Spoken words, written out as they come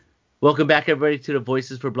Welcome back, everybody, to the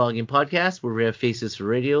Voices for Blogging podcast, where we have faces for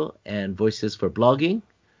radio and voices for blogging.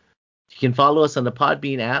 You can follow us on the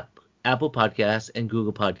Podbean app, Apple Podcasts, and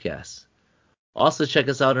Google Podcasts. Also, check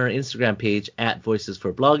us out on our Instagram page at Voices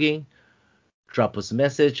for Blogging. Drop us a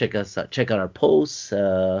message, check out our posts,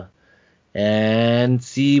 and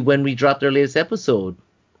see when we drop our latest episode.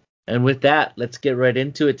 And with that, let's get right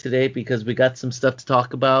into it today because we got some stuff to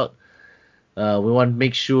talk about. We want to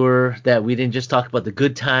make sure that we didn't just talk about the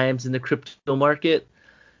good times in the crypto market.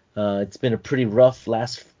 It's been a pretty rough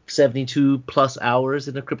last 72 plus hours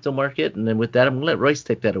in the crypto market. And then with that, I'm going to let Royce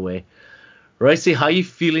take that away. Royce, how are you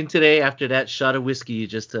feeling today after that shot of whiskey you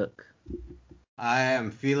just took? I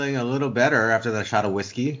am feeling a little better after that shot of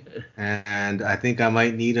whiskey. And I think I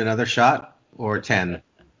might need another shot or 10.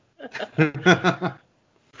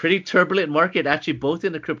 Pretty turbulent market, actually, both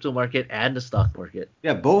in the crypto market and the stock market.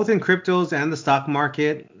 Yeah, both in cryptos and the stock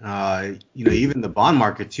market. Even the bond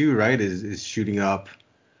market too, right, is shooting up.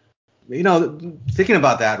 Thinking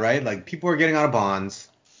about that, right? Like people are getting out of bonds.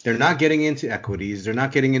 They're not getting into equities. They're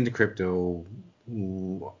not getting into crypto.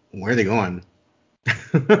 Where are they going?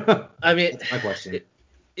 I mean, that's my question.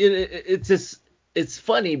 It's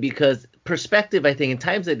funny because perspective, I think, in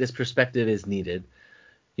times like this, perspective is needed.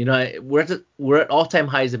 We're at all-time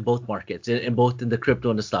highs in both markets, in both in the crypto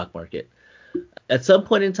and the stock market. At some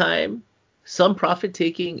point in time, some profit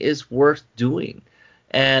taking is worth doing.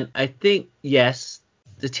 And I think, yes,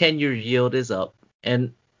 the 10-year yield is up.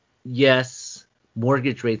 And yes,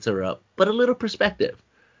 mortgage rates are up. But a little perspective.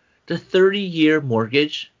 The 30-year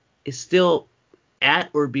mortgage is still at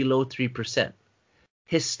or below 3%.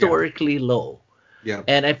 Historically low. Yeah.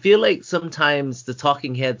 And I feel like sometimes the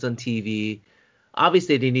talking heads on TV,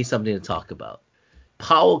 obviously they need something to talk about.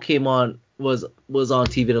 Powell was on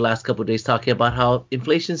TV the last couple of days talking about how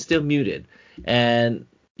inflation's still muted, and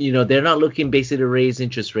they're not looking basically to raise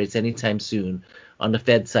interest rates anytime soon on the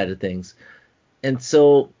Fed side of things, and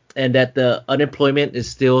that the unemployment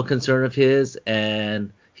is still a concern of his,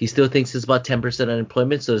 and he still thinks it's about 10%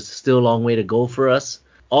 unemployment, so it's still a long way to go for us.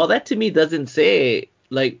 All that to me doesn't say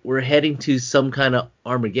like we're heading to some kind of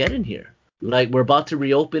Armageddon here. Like we're about to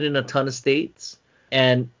reopen in a ton of states.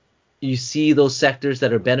 And you see those sectors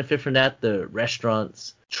that are benefit from that, the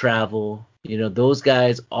restaurants, travel, those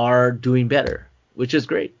guys are doing better, which is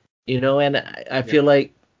great. And I feel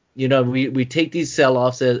like, we take these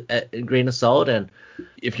sell-offs at a grain of salt. And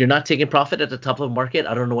if you're not taking profit at the top of the market,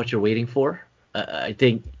 I don't know what you're waiting for. I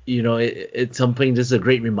think, it's something, this is a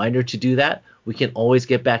great reminder to do that. We can always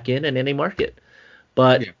get back in any market.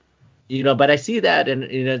 But but I see that, and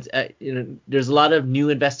there's a lot of new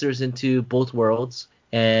investors into both worlds,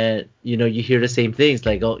 and you hear the same things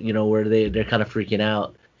like, where they're kind of freaking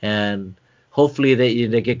out, and hopefully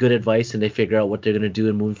they get good advice and they figure out what they're going to do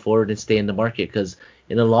and move forward and stay in the market, because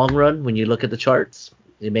in the long run, when you look at the charts,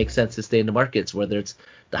 it makes sense to stay in the markets, whether it's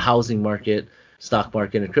the housing market, stock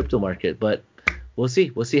market, and crypto market. But we'll see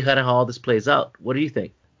kind of how all this plays out. What do you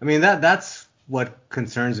think? I mean, that's what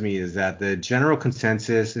concerns me, is that the general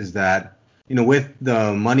consensus is that, with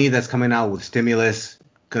the money that's coming out with stimulus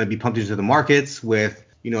going to be pumped into the markets, with,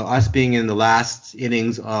 us being in the last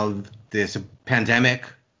innings of this pandemic,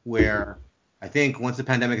 where I think once the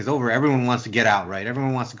pandemic is over, everyone wants to get out, right?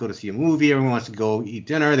 Everyone wants to go to see a movie. Everyone wants to go eat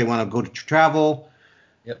dinner. They want to go to travel.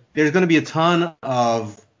 Yep. There's going to be a ton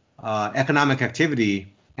of economic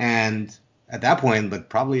activity. And at that point, like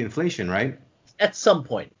probably inflation, right? At some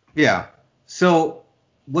point. Yeah. So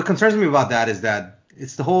what concerns me about that is that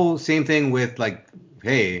it's the whole same thing with like,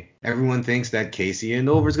 hey, everyone thinks that Casey and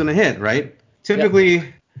over is going to hit, right?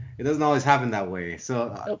 Typically, It doesn't always happen that way.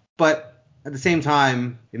 So, But at the same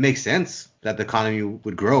time, it makes sense that the economy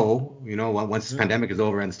would grow, once this pandemic is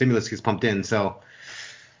over and the stimulus gets pumped in. So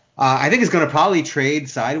I think it's going to probably trade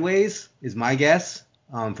sideways, is my guess,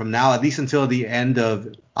 from now, at least until the end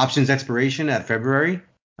of options expiration at February.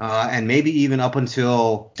 And maybe even up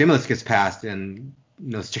until stimulus gets passed and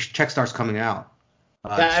check starts coming out.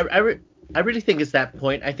 I really think it's that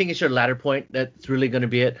point. I think it's your latter point that's really going to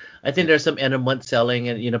be it. I think there's some end of month selling,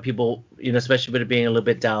 and people, especially with it being a little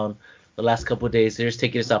bit down the last couple of days, they're just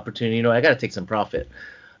taking this opportunity. I got to take some profit.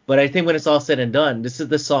 But I think when it's all said and done, this is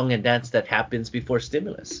the song and dance that happens before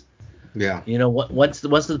stimulus. Yeah. Once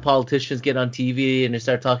the politicians get on TV and they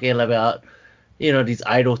start talking about these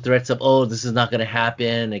idle threats of, oh, this is not going to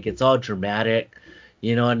happen. It gets all dramatic,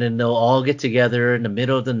 and then they'll all get together in the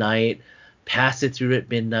middle of the night, pass it through at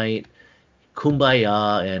midnight,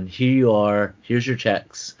 kumbaya, and here you are, here's your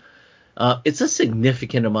checks. It's a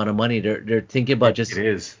significant amount of money they're thinking about just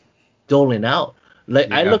doling out.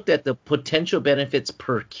 I looked at the potential benefits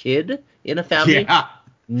per kid in a family,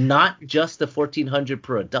 not just the $1,400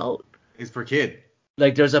 per adult. It's per kid.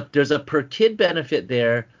 Like there's a per kid benefit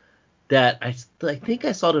there that I think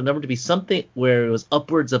I saw the number to be something where it was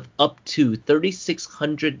upwards of up to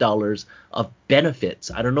 $3,600 of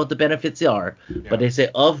benefits. I don't know what the benefits are, but they say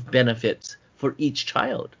of benefits for each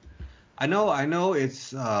child. I know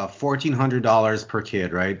it's $1,400 per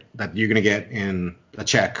kid, right? That you're gonna get in a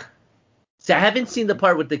check. See, I haven't seen the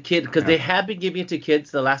part with the kid because they have been giving it to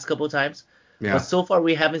kids the last couple of times, but so far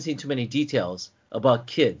we haven't seen too many details about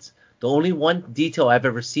kids. The only one detail I've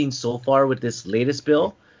ever seen so far with this latest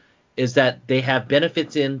bill is that they have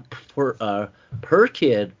benefits in per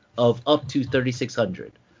kid of up to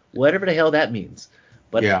 $3,600, whatever the hell that means.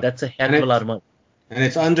 But that's a heck of a lot of money. And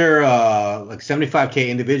it's under like 75K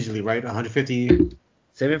individually, right? 150.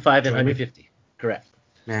 75 and 150, correct.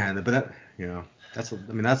 Man, but that, that's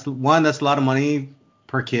that's a lot of money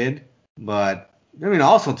per kid. But I mean,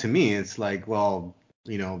 also to me, it's like, well,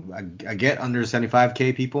 I get under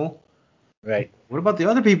 75K people. Right. What about the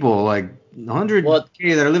other people, like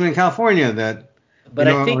 100K that are living in California but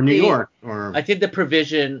I think or New York? Or I think the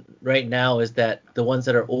provision right now is that the ones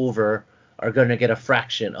that are over are going to get a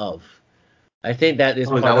fraction of. I think that is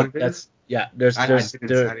part of that's yeah. I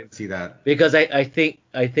didn't see that because I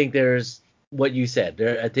think there's what you said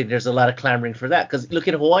there. I think there's a lot of clamoring for that because look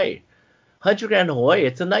at Hawaii, $100,000 in Hawaii.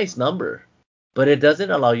 It's a nice number, but it doesn't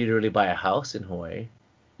allow you to really buy a house in Hawaii.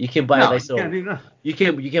 You can buy a nice little you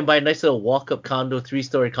can buy a nice little walk-up condo,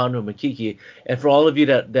 3-story condo in Makiki. And for all of you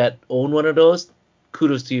that own one of those,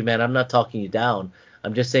 kudos to you, man. I'm not talking you down.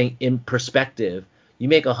 I'm just saying in perspective, you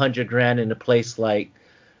make $100,000 in a place like,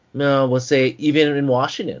 no, we'll say even in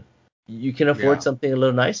Washington, you can afford something a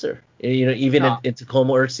little nicer. Even in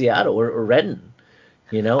Tacoma or Seattle or Redmond.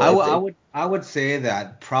 I would say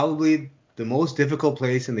that probably the most difficult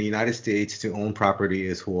place in the United States to own property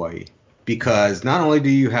is Hawaii. Because not only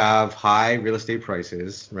do you have high real estate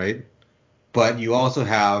prices, right, but you also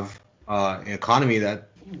have an economy that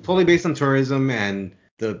totally based on tourism, and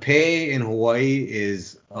the pay in Hawaii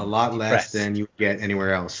is a lot less than you get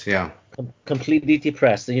anywhere else. Yeah. Completely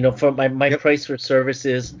depressed. For my price for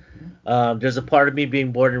services, there's a part of me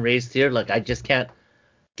being born and raised here. Like I just can't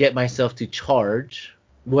get myself to charge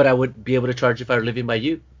what I would be able to charge if I were living by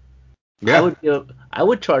you. Yeah. I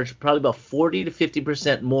would charge probably about 40 to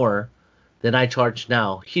 50% more than I charge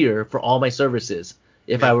now here for all my services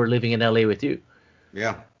if I were living in LA with you.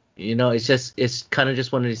 Yeah. It's kind of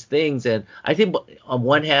just one of these things. And I think on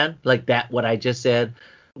one hand, like that, what I just said,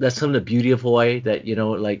 that's some of the beauty of Hawaii that,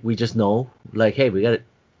 like we just know, like, hey, we got to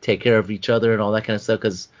take care of each other and all that kind of stuff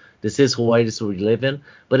because this is Hawaii, this is what we live in.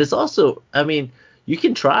 But it's also, I mean, you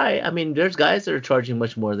can try. I mean, there's guys that are charging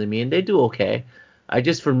much more than me and they do okay.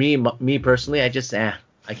 For me personally, I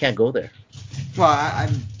can't go there. Well,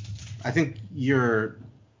 I think your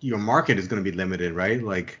market is going to be limited, right?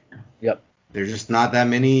 Like, there's just not that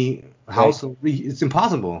many households. Right. It's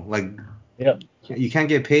impossible. Like, you can't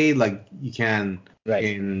get paid like you can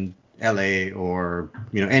in LA or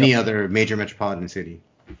any other major metropolitan city.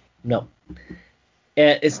 No.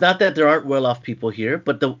 And it's not that there aren't well-off people here,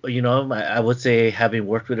 but I would say having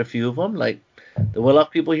worked with a few of them, like the well-off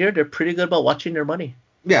people here, they're pretty good about watching their money.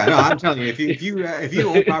 Yeah, no, I'm telling you, if you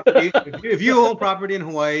own property, if you own property in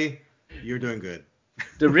Hawaii, you're doing good.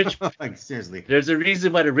 The rich, like seriously, there's a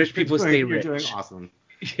reason why the rich people stay rich. You're doing awesome.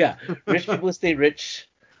 Yeah, rich people stay rich.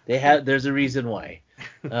 There's a reason why.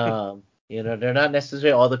 They're not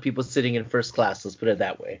necessarily all the people sitting in first class. Let's put it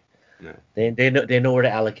that way. No. They know where to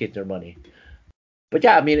allocate their money. But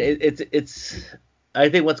yeah, I mean, it's I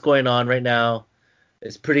think what's going on right now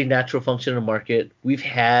is pretty natural function of the market. We've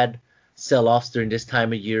had sell-offs during this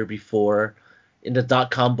time of year before. In the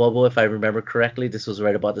dot-com bubble, if I remember correctly, this was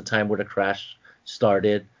right about the time where the crash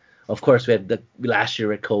started. Of course, we had the last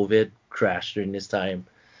year at COVID crash during this time.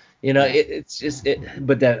 It's just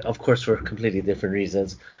but that, of course, for completely different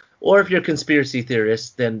reasons. Or if you're a conspiracy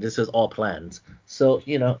theorist, then this is all planned. So,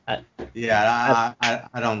 I'm not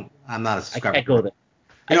a subscriber. I can't go there.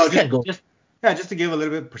 I just can't go. Just to give a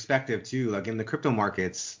little bit of perspective too, like in the crypto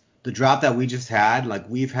markets, the drop that we just had, like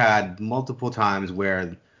we've had multiple times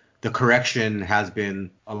where the correction has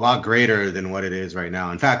been a lot greater than what it is right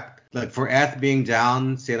now. In fact, like for ETH being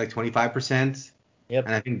down, say like 25%, and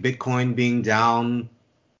I think Bitcoin being down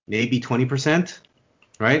maybe 20%,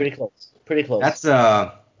 right? Pretty close.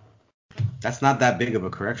 That's not that big of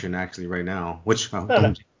a correction actually right now, which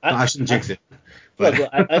I shouldn't jinx it. But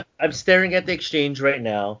look, I'm staring at the exchange right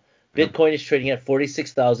now. Bitcoin is trading at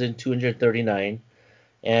 46,239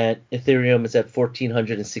 and Ethereum is at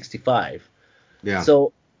 1,465. Yeah.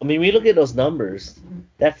 So, I mean, we look at those numbers.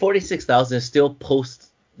 That 46,000 is still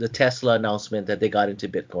post the Tesla announcement that they got into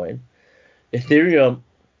Bitcoin. Ethereum,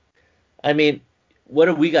 I mean, what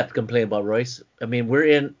have we got to complain about, Royce? I mean, we're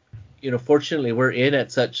in, fortunately, we're in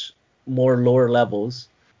at such more lower levels.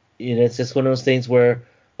 It's just one of those things where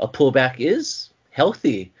a pullback is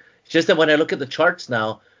healthy. It's just that when I look at the charts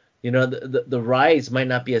now, the rise might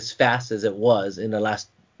not be as fast as it was in the last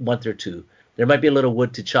month or two. There might be a little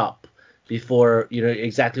wood to chop before,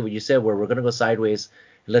 exactly what you said, where we're going to go sideways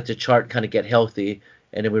and let the chart kind of get healthy,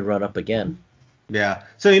 and then we run up again. Yeah.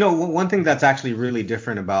 So, one thing that's actually really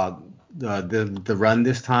different about the run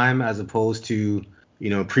this time as opposed to,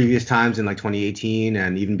 previous times in like 2018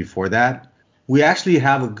 and even before that, we actually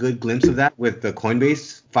have a good glimpse of that with the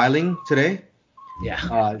Coinbase filing today.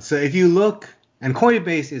 Yeah. So if you look, and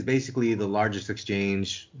Coinbase is basically the largest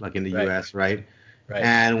exchange like in the Right. US, right? Right.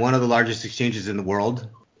 And one of the largest exchanges in the world.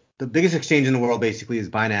 The biggest exchange in the world basically is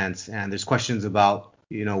Binance, and there's questions about,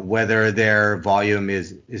 whether their volume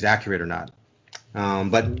is accurate or not.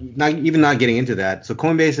 But not getting into that. So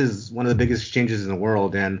Coinbase is one of the biggest exchanges in the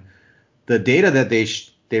world, and the data that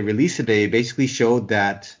they released today basically showed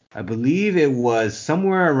that I believe it was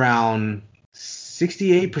somewhere around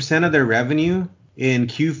 68% of their revenue in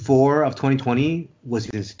Q4 of 2020 was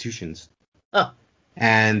institutions, Oh,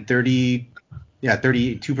 and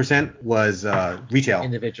 32% was retail.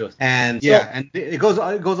 individuals. And So, and it goes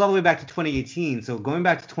all the way back to 2018. So going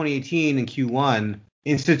back to 2018 in Q1,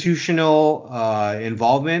 institutional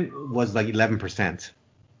involvement was like 11%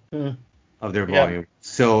 hmm, of their yep, volume.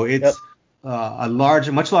 So yep. it's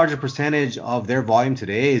much larger percentage of their volume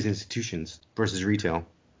today is institutions versus retail.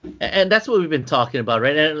 And that's what we've been talking about,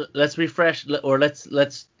 right? And let's refresh, or let's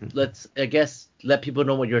I guess let people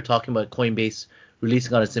know what you're talking about. Coinbase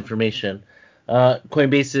releasing all its information.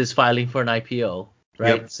 Coinbase is filing for an IPO,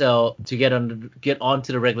 right? Yep. So to get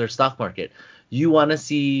onto the regular stock market, you want to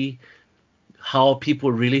see how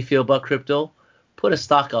people really feel about crypto. Put a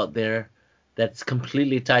stock out there that's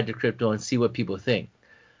completely tied to crypto and see what people think.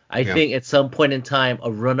 I Yeah. think at some point in time,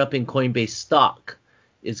 a run up in Coinbase stock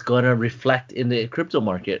is going to reflect in the crypto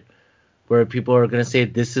market, where people are going to say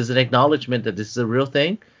this is an acknowledgement that this is a real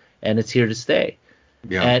thing and it's here to stay.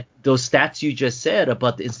 Yeah. And those stats you just said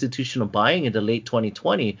about the institutional buying in the late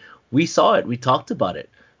 2020, we saw it. We talked about it.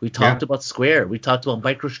 We talked Yeah. about Square. We talked about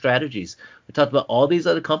MicroStrategies. We talked about all these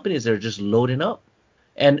other companies that are just loading up.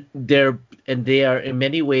 And they are in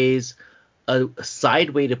many ways a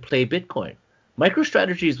side way to play Bitcoin.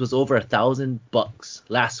 MicroStrategies was over $1,000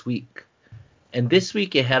 last week, and this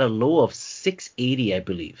week it had a low of 680, I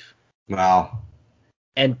believe. Wow.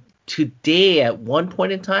 And today, at one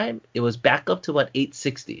point in time, it was back up to about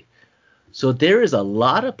 860. So there is a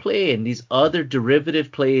lot of play in these other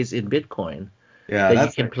derivative plays in Bitcoin Yeah, that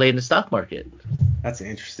you can play in the stock market. that's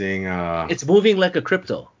interesting. It's moving like a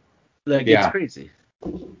crypto. Like, it's Yeah. crazy.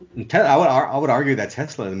 I would argue that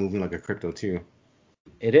Tesla is moving like a crypto too.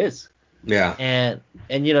 It is. Yeah. And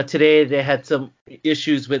today they had some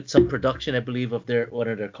issues with some production, I believe, of one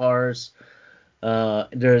of their cars.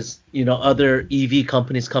 There's other EV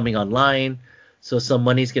companies coming online, so some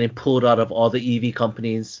money's getting pulled out of all the EV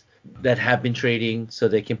companies that have been trading, so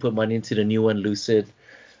they can put money into the new one, Lucid.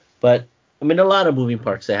 But I mean, a lot of moving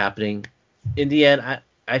parts are happening. In the end,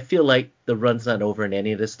 I feel like the run's not over in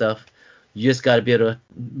any of this stuff. You just got to be able to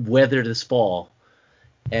weather this fall.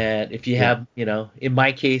 And if you Yeah. have, in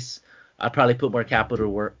my case, I probably put more capital to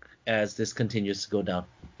work as this continues to go down.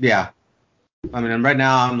 Yeah. I mean, right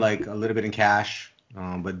now I'm like a little bit in cash,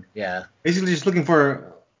 but Yeah. basically just looking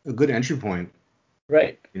for a good entry point,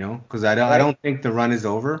 Right. because I Right. don't think the run is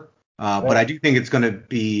over, but I Right. do think it's gonna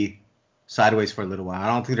be sideways for a little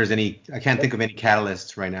while. I can't think of any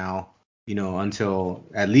catalysts right now, until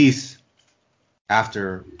at least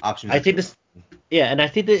after options I think expire. this, yeah, and I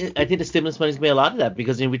think the stimulus money is gonna be a lot of that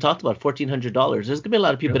because we talked about $1,400. There's gonna be a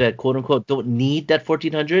lot of people Yep. that quote unquote don't need that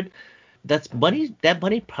 1,400. That's money. That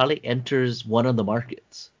money probably enters one of the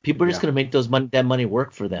markets. People are just Yeah. gonna make that money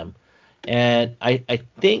work for them, and I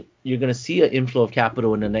think you're gonna see an inflow of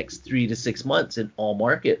capital in the next 3 to 6 months in all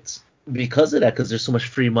markets because of that, because there's so much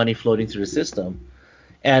free money floating through the system.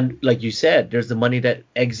 And like you said, there's the money that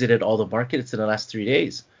exited all the markets in the last 3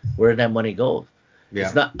 days. Where did that money go? It's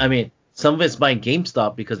Yeah. not. I mean, some of it's buying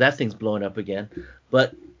GameStop because that thing's blowing up again.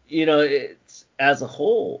 But it's as a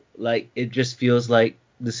whole, like it just feels like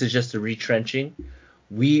this is just a retrenching.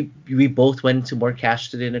 We both went into more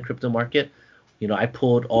cash today in the crypto market. I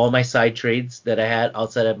pulled all my side trades that I had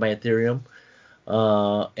outside of my Ethereum,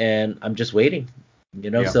 and I'm just waiting.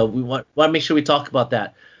 Yeah. So we want to make sure we talk about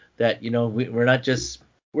that. That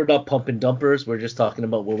we're not pumping dumpers. We're just talking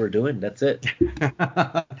about what we're doing. That's it.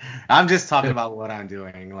 I'm just talking about what I'm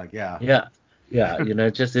doing. Like, yeah. Yeah, yeah.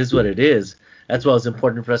 It just is what it is. That's why it's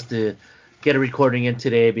important for us get a recording in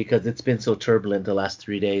today because it's been so turbulent the last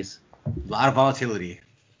 3 days. A lot of volatility.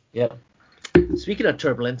 Yep. Speaking of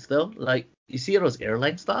turbulence, though, like you see those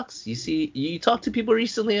airline stocks. You talk to people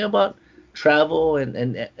recently about travel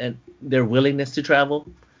and their willingness to travel.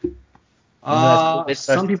 As COVID starts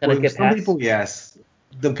Some to kind of people, get some past. people, yes.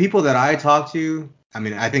 The people that I talk to, I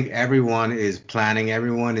mean, I think everyone is planning,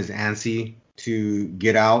 everyone is antsy to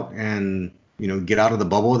get out and, get out of the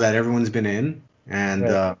bubble that everyone's been in. And,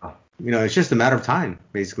 Right. it's just a matter of time,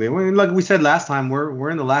 basically. I mean, like we said last time, we're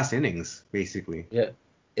in the last innings, basically. Yeah,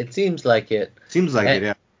 it seems like it. Seems like it,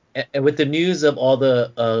 And, yeah. and with the news of all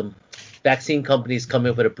the vaccine companies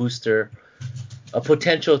coming up with a booster, a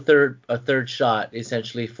potential third shot,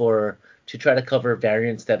 essentially to try to cover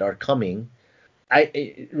variants that are coming.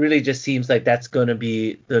 It really just seems like that's going to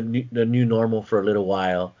be the new normal for a little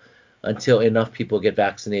while until enough people get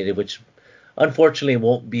vaccinated, which unfortunately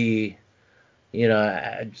won't be.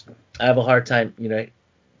 I have a hard time,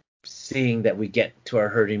 seeing that we get to our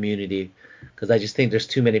herd immunity because I just think there's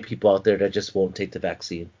too many people out there that just won't take the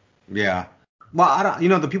vaccine. Yeah. Well, I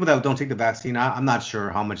don't, the people that don't take the vaccine, I'm not sure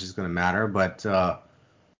how much it's going to matter, but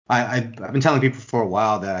I've been telling people for a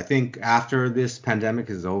while that I think after this pandemic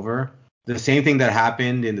is over, the same thing that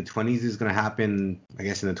happened in the 20s is going to happen, I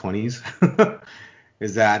guess, in the 20s,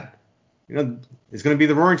 is that, it's going to be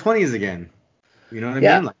the Roaring 20s again. You know what I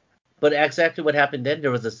Yeah, mean? Like, but exactly what happened then,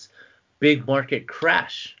 there was this big market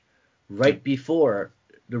crash right before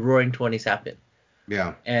the Roaring Twenties happened,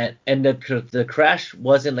 yeah. and the crash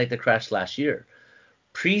wasn't like the crash last year.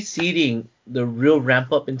 Preceding the real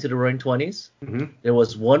ramp up into the Roaring Twenties, hmm there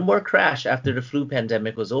was one more crash after the flu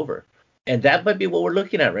pandemic was over, and that might be what we're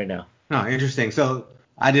looking at right now. Oh, interesting. So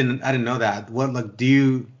I didn't know that. What, like,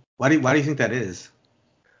 why do you think that is?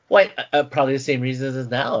 Why? Probably the same reasons as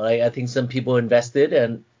now. I think some people invested,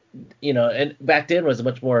 and back then was a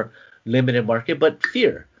much more limited market, but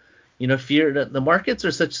fear. Fear. The markets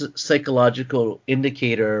are such a psychological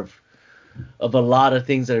indicator of a lot of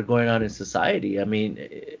things that are going on in society. I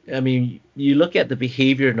mean, you look at the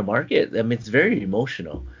behavior in the market. I mean, it's very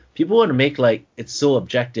emotional. People want to make like it's so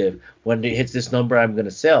objective. When it hits this number, I'm going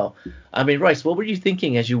to sell. I mean, Royce, what were you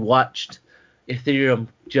thinking as you watched Ethereum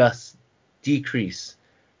just decrease,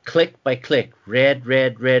 click by click, red,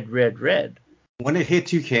 red, red, red, red? When it hit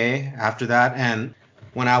 2K after that, and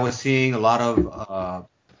when I was seeing a lot of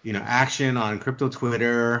action on crypto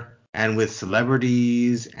Twitter and with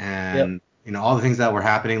celebrities Yep. and all the things that were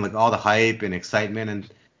happening, like all the hype and excitement, and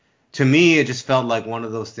to me it just felt like one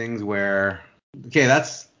of those things where, okay,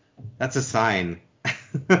 that's a sign.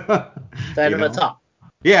 Sign you of a know? top.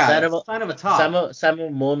 Yeah, Sign of it's a a sign of a top. sign of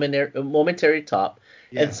a momentary top.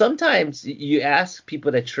 And Yeah. sometimes you ask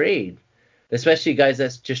people that trade, especially guys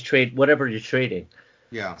that just trade whatever you're trading.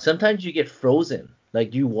 Yeah. Sometimes you get frozen.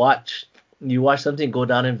 Like you watch something go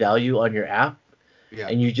down in value on your app Yeah.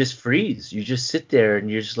 and you just freeze. You just sit there and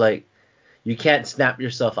you're just like you can't snap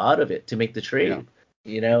yourself out of it to make the Yeah. trade.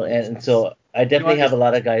 And so I You know definitely what? have a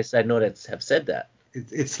lot of guys I know that have said that.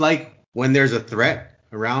 It's like when there's a threat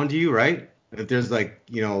around you, right? If there's like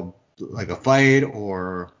a fight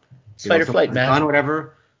or It's fight or someone flight, has a man. gun or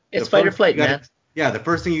whatever, the It's fight or first thing you flight, gotta man. yeah, the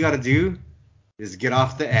first thing you gotta do is get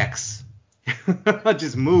off the X.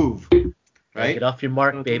 Just move, Gotta get right? off your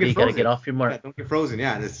mark, Don't get baby. Gotta get frozen. off your Yeah, mark. don't get frozen.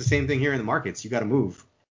 Yeah, and it's the same thing here in the markets. You gotta move.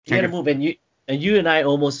 You Can't gotta get move, and you and I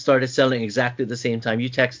almost started selling exactly at the same time. You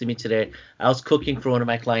texted me today. I was cooking for one of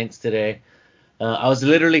my clients today. I was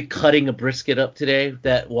literally cutting a brisket up today.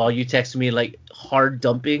 That while you texted me like hard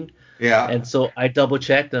dumping, yeah, and so I double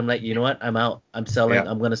checked. And I'm like, you know what? I'm out. I'm yeah, selling.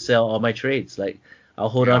 I'm gonna sell all my trades. Like I'll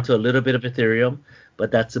hold yeah. on to a little bit of Ethereum, but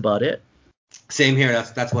that's about it. Same here.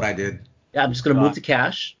 That's what I did. Yeah, I'm just gonna Uh, move to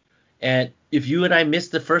cash. And if you and I miss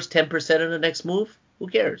the first 10% of the next move, who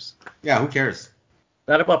cares? yeah, who cares?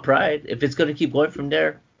 Not about pride. If it's gonna keep going from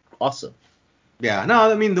there, awesome. Yeah,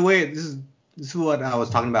 no, I mean the way this is what I was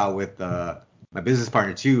talking about with my business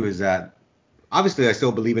partner too, is that obviously I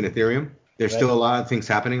still believe in Ethereum. There's Right? still a lot of things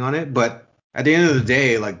happening on it, but at the end of the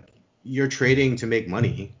day, like, you're trading to make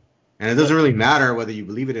money, and it doesn't Yep. really matter whether you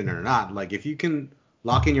believe it in or not. Like, if you can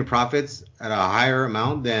lock in your profits at a higher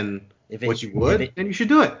amount than If what it you if would, it then you should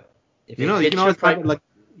do it. if You it know, you can hits your always buy price, like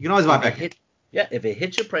you can always buy if it back in. hit yeah, if it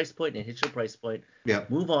hits your price point and it hits your price point, Yeah,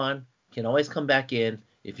 move on. Can always come back in.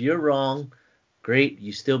 If you're wrong, great,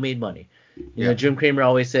 you still made money. yeah, Jim Cramer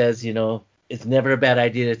always says, it's never a bad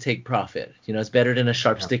idea to take profit. It's better than a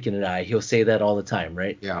sharp yeah, stick in an eye. He'll say that all the time,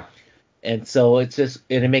 right? yeah, And so and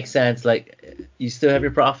it makes sense. Like you still have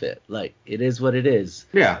your profit. Like it is what it is.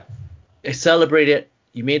 yeah, Celebrate it.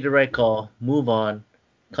 You made the right call. Move on.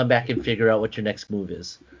 Come back and figure out what your next move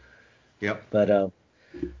is. yep. But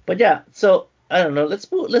But yeah, so I don't know.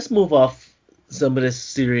 Let's move off some of this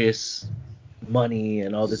serious money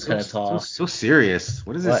and all this kind of talk. So serious.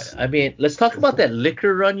 What is But this? I mean, let's talk about that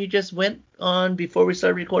liquor run you just went on before we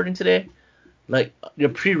started recording today. Like your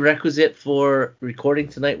prerequisite for recording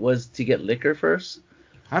tonight was to get liquor first.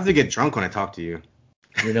 I have to get drunk when I talk to you.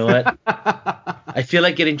 You know what? I feel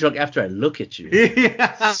like getting drunk after I look at you.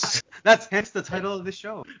 Yeah, that's hence the title of the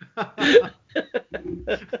show.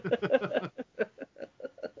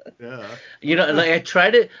 Yeah. You know, like I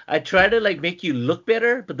try to like make you look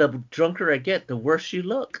better, but the drunker I get, the worse you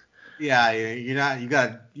look. Yeah, you're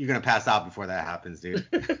gonna pass out before that happens, dude.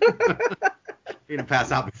 You're gonna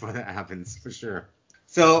pass out before that happens for sure.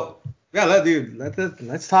 So yeah,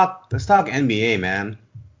 let's talk NBA, man.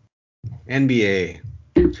 NBA.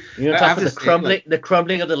 You know, I talk have about to say, like, the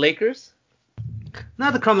crumbling of the Lakers.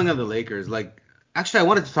 not the crumbling of the Lakers. Like, actually, I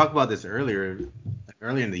wanted to talk about this earlier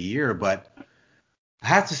in the year, but I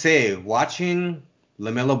have to say, watching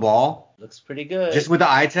LaMelo Ball Looks pretty good. just with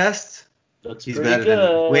the eye test, Looks he's pretty better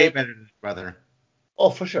than way good. better than his brother. Oh,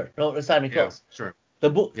 for sure. No, it's not even Yeah, close. sure. The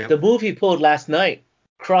Yep. move he pulled last night,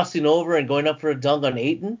 crossing over and going up for a dunk on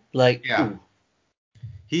Aiton, like, Yeah. ooh,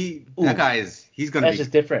 That ooh, guy he's gonna that's be,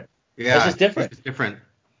 just different. That's yeah, just he's different. just different.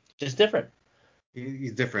 Just different.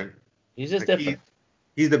 He's different. He's just Like different.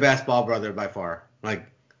 he's the best ball brother by far. Like,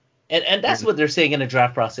 And that's and what they're saying in the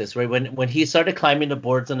draft process, right? When he started climbing the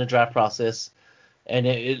boards in the draft process, and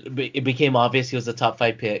it became obvious he was a top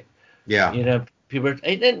 5 pick. yeah. You know, people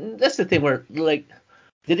and that's the thing where like,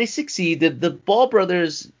 did they succeed? Did the Ball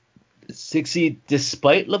brothers succeed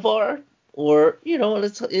despite LeVar? Or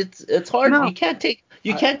it's hard. No, You I, can't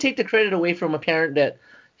take the credit away from a parent that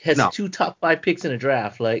has no, 2 top 5 picks in a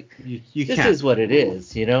draft. Like, you this can't. is what it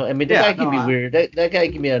is. You know, I mean, the Yeah, guy no, can be weird. That guy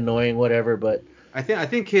can be annoying, whatever. But I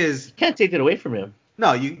think his. you can't take it away from him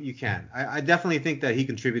No, you can. I definitely think that he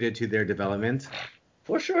contributed to their development.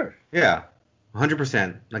 for sure. Yeah,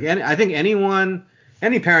 100%. Like, I think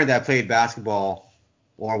any parent that played basketball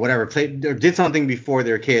or whatever, played or did something before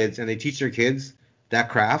their kids, and they teach their kids that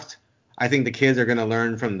craft, I think the kids are gonna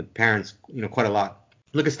learn from the parents, quite a lot.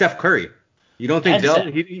 Look at Steph Curry. You don't think And Dell?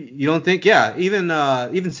 Seth. You don't think? Yeah, even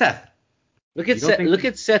Seth. You don't think Look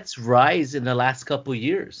at Seth's rise in the last couple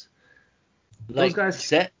years. those Like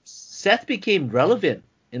guys? Seth became relevant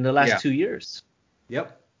in the last Yeah. 2 years.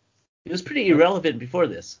 Yep. He was pretty Yep. irrelevant before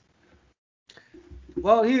this.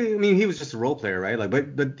 Well, he was just a role player, right? Like,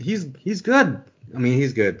 but he's good. I mean,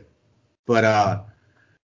 he's good. But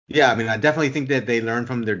yeah, I mean, I definitely think that they learn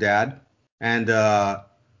from their dad. And I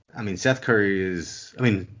mean, Steph Curry is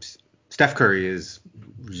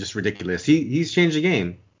just ridiculous. He's changed the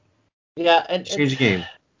game. Yeah, He's changed the game.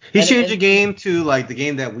 He's changed the and game to like the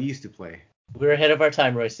game that we used to play. we're ahead of our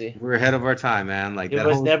time, Royce. We're ahead of our time, man. Like It that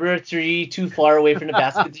was whole. never a three too far away from the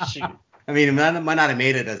basket to shoot. I mean, it might not have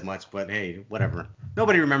made it as much, but hey, whatever.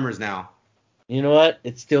 Nobody remembers now. You know what?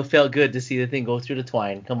 It still felt good to see the thing go through the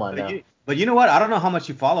twine. Come on now. But you know what? I don't know how much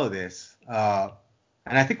you follow this.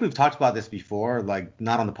 And I think we've talked about this before, like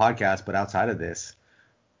not on the podcast, but outside of this.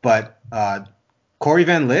 But Corey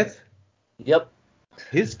Van Lith, Yep.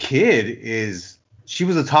 his kid she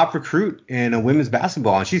was a top recruit in a women's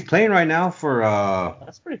basketball, and she's playing right now for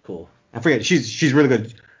That's pretty cool. I forget. She's really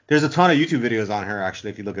good. There's a ton of YouTube videos on her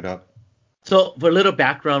actually if you look it up. So for a little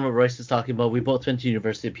background, what Royce is talking about, we both went to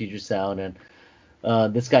University of Puget Sound,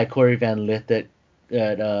 and this guy Corey Van Lith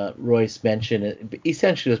that Royce mentioned,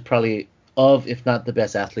 essentially was probably if not the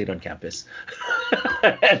best athlete on campus,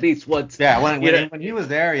 at least once. Yeah, when he was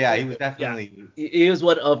there, yeah, he was Yeah, definitely he was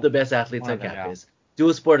one of the best athletes one on of them. Yeah. campus.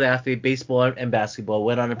 Dual sport athlete, baseball and basketball.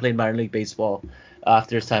 Went on and played minor league baseball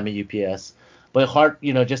after his time at UPS. But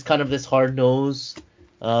just kind of this hard nose.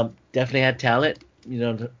 Definitely had talent.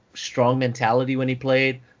 Strong mentality when he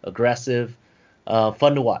played. Aggressive.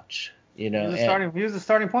 Fun to watch. He was the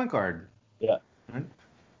starting point guard. Yeah. Right?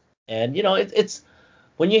 And it's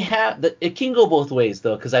when you have it can go both ways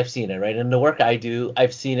though, because I've seen it, right? In the work I do,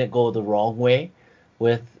 I've seen it go the wrong way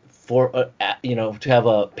to have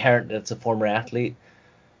a parent that's a former athlete.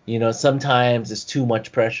 Sometimes it's too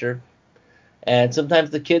much pressure, and sometimes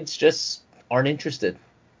the kids just aren't interested.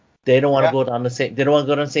 They don't want to Yeah. go down the same. They don't want to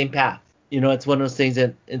go down the same path. It's one of those things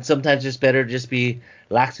that, and sometimes it's better to just be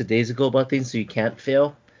lackadaisical about things so you can't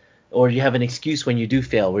fail, or you have an excuse when you do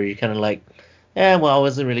fail, where you're kind of like, well, I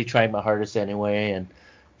wasn't really trying my hardest anyway, and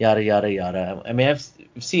yada yada yada. I mean, I've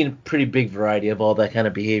seen a pretty big variety of all that kind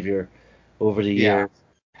of behavior over the Yeah. years.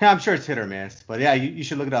 Yeah, I'm sure it's hit or miss, but yeah, you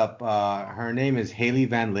should look it up. Her name is Haley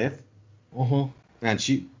Van Lith, Mm-hmm. and if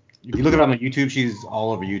you look it up on YouTube, she's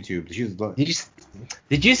all over YouTube.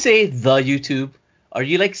 Did you say the YouTube? Are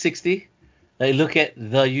you like 60? Like, look at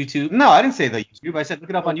the YouTube. No, I didn't say the YouTube. I said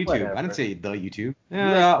look it up Oh, on YouTube. I didn't whatever. say the YouTube. You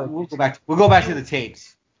went the We'll go YouTube. back. We'll go back to the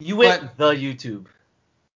tapes. You But went the YouTube.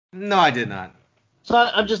 no, I did not. So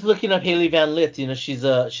I'm just looking up Haley Van Lith. You know, she's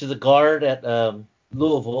a guard at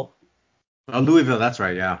Louisville, Louisville. That's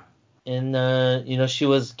right. Yeah. and you know she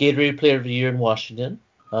was Gatorade Player of the Year in Washington.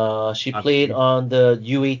 She played Obviously. on the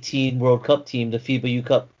U18 World Cup team, the FIBA U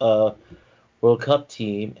Cup World Cup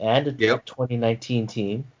team, and the Yep. 2019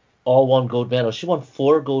 team. All won gold medals. She won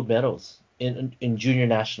 4 gold medals in junior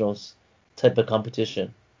nationals type of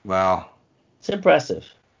competition. Wow. It's impressive.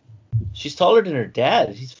 She's taller than her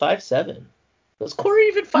dad. He's 5'7". Was Corey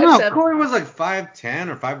even No, 5'7"? Corey was like 5'10"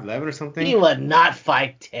 or 5'11" or He something. was not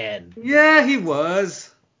 5'10". Yeah, he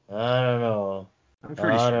was. I don't know. I'm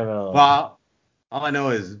pretty I don't sure. know. Well, all I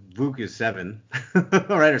know is Vuk is 7,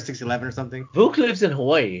 right, or 6'11" or something. Vuk lives in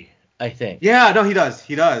Hawaii, I think. Yeah, no, he does.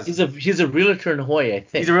 He does. He's a realtor in Hawaii, I He's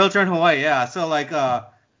think. a realtor in Hawaii. Yeah. So like,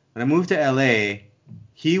 when I moved to LA,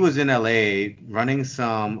 he was in LA running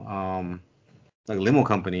some like limo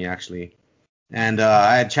company actually, and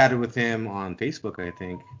I had chatted with him on Facebook, I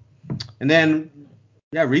think, and then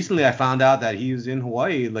yeah, recently I found out that he was in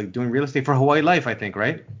Hawaii, like doing real estate for Hawaii Life, I think,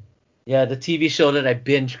 right? Yeah, the TV show that I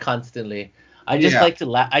binge constantly. I just Yeah. like to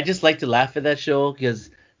laugh. I just like to laugh at that show because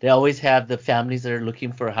they always have the families that are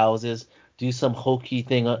looking for houses do some hokey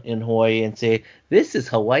thing in Hawaii and say, "This is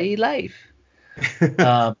Hawaii life."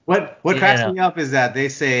 Um, What you cracks know, me up is that they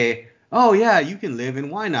say, "Oh yeah, you can live in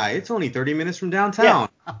Waianae. It's only 30 minutes from yeah. downtown."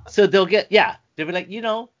 So they'll be like,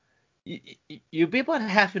 you'll be about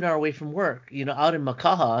half an hour away from work, out in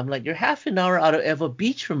Makaha. I'm like, you're half an hour out of Ewa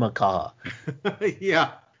Beach from Makaha.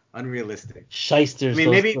 Yeah, unrealistic. I Shysters,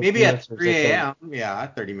 mean, those maybe at realtors, I 3 tell you. a.m. Yeah,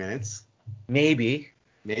 30 minutes. Maybe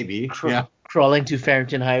Maybe. Yeah. crawling to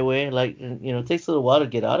Farrington Highway, like, it takes a little while to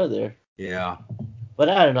get out of there. Yeah. But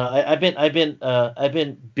I don't know. I've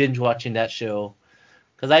been binge watching that show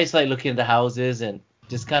because I just like looking at the houses and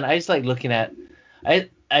I just like looking at.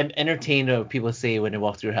 I'm entertained when people say when they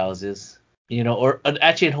walk through houses, or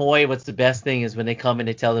actually in Hawaii, what's the best thing is when they come and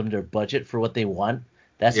they tell them their budget for what they want.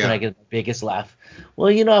 That's when I Yeah. get the biggest laugh. Well,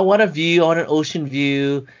 I want a view, I want an ocean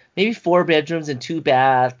view, maybe 4 bedrooms and 2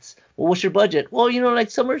 baths. Well, what's your budget? Well, like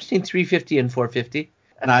somewhere between 350 and 450.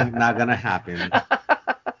 Not gonna happen.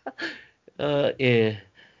 Yeah.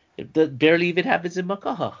 That barely even happens in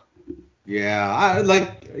Makaha. Yeah.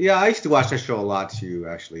 I used to watch that show a lot too,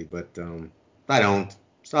 actually, but I don't.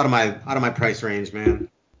 It's out of my price range, man.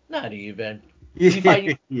 Not even. Do you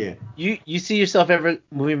find Yeah. you see yourself ever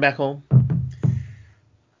moving back home?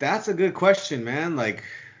 That's a good question, man. Like,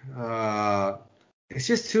 uh, it's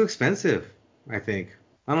just too expensive, I think.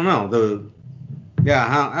 I don't know.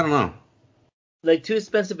 Yeah, I don't know. Like too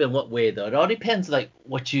expensive in what way though? It all depends like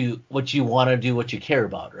what you want to do, what you care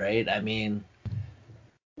about, right? I mean,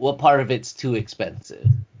 what part of it's too expensive?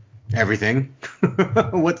 Everything.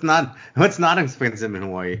 What's not expensive in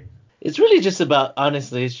Hawaii? It's really just about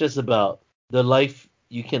honestly, it's just about the life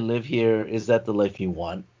you can live here. Is that the life you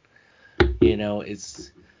want?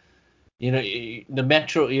 It's the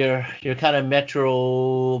metro, your kind of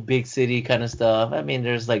metro big city kind of stuff. I mean,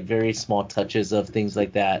 there's like very small touches of things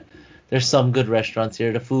like that. There's some good restaurants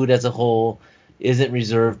here. The food as a whole isn't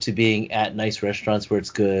reserved to being at nice restaurants where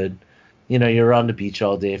it's good. You're on the beach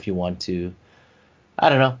all day if you want to. I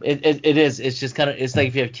don't know. It is. It's just kind of. It's like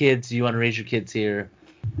if you have kids, you want to raise your kids here.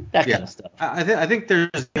 That Yeah. kind of stuff. I think there's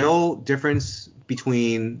no difference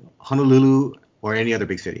between Honolulu or any other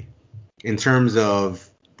big city in terms of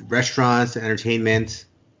restaurants, entertainment.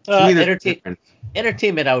 To me, there's no Entertain difference.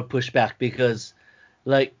 entertainment. I would push back because,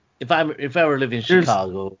 like, if I were living in There's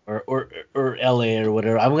Chicago or LA or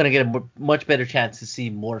whatever, I'm gonna get a much better chance to see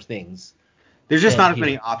more things there's just than not as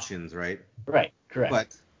many here. options, right? Right. But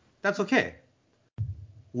Correct. that's okay.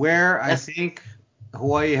 Where I That's think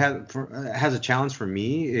Hawaii has a challenge for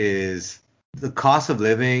me is the cost of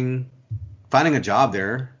living. Finding a job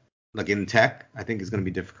there, like in tech, I think is going to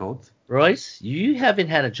be difficult. Royce. You haven't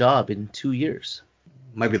had a job in 2 years.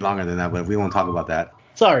 Might be longer than that, but we won't talk about that.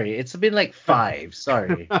 Sorry, it's been like 5.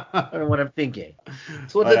 Sorry. I don't know what I'm thinking.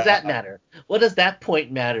 So what But does that matter? What does that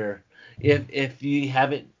point matter if you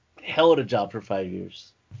haven't held a job for 5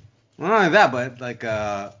 years? well, not only that, but like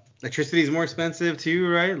electricity is more expensive too,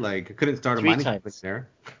 right? Like I couldn't start a Three mining company times. there.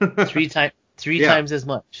 Three Yeah, times as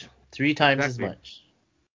much. Three times as exactly. much.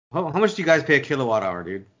 How much do you guys pay a kilowatt hour,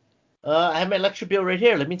 dude? I have my electric bill right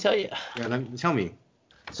here. Let me tell you. Yeah, tell me.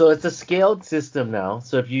 So it's a scaled system now.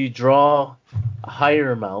 So if you draw a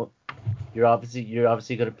higher amount, you're obviously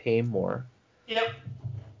going to pay more. Yep.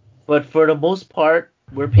 But for the most part,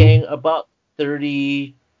 we're paying about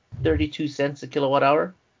 32 cents a kilowatt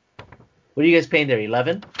hour. What are you guys paying there?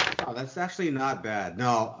 11? Oh, that's actually not bad.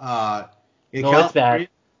 No, in No, it's bad. California,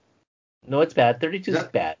 No, it's bad. 32 is is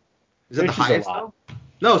that bad. is that the 32 is a highest lot. though?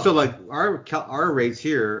 No, so like our rates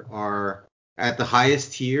here are at the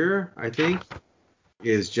highest tier, I think,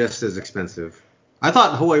 is just as expensive. I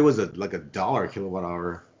thought Hawaii was like $1 kilowatt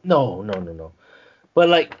hour. No, no, no, no. But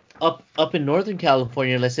like up in Northern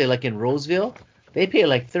California, let's say like in Roseville, they pay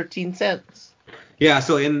like 13 cents. Yeah,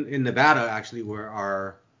 so in Nevada, actually, where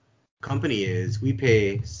our company is, we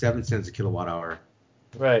pay 7 cents a kilowatt hour.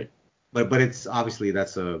 Right. But it's obviously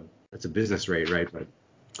that's a business rate, right? But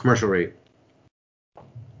commercial rate.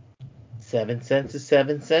 7 cents is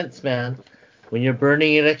 7 cents, man. When you're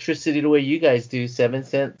burning electricity the way you guys do, 7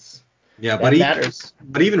 cents, Yeah, that matters.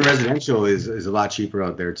 but even residential is a lot cheaper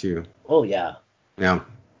out there too. Oh yeah. Yeah.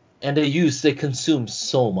 And they consume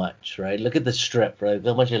so much, right? Look at the strip, right?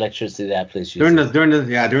 How much electricity that place During uses. the during the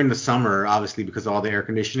yeah during the summer, obviously because of all the air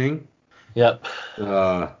conditioning, Yep.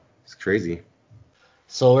 it's crazy.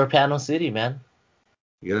 Solar panel city, man.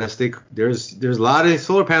 You gotta stay. There's a lot of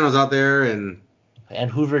solar panels out there, and And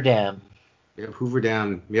Hoover Dam. yep, Hoover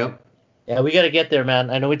Dam. Yep. Yeah, we got to get there, man.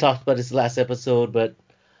 I know we talked about this last episode, but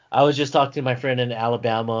I was just talking to my friend in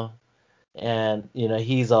Alabama, and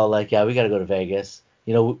he's all like, "Yeah, we got to go to Vegas."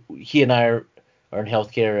 He and I are in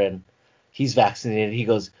healthcare, and he's vaccinated. He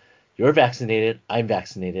goes, "You're vaccinated. I'm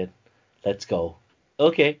vaccinated. Let's go."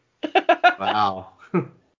 Okay. Wow.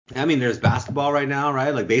 I mean, there's basketball right now,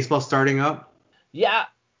 right? Like baseball starting up. Yeah,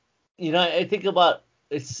 I think about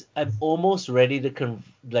it's. I'm almost ready to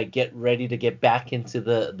get ready to get back into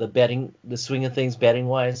the betting, the swing of things betting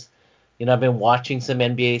wise. I've been watching some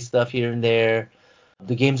NBA stuff here and there.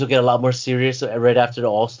 The games will get a lot more serious right after the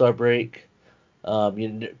All-Star break.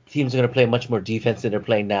 Teams are going to play much more defense than they're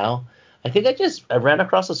playing now. I think I ran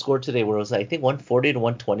across a score today where it was I think 140 to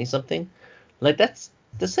 120 something. Like that's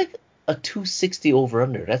like a 260 over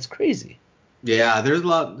under. That's crazy. Yeah, there's a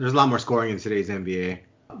lot more scoring in today's NBA.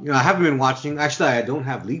 I haven't been watching. Actually, I don't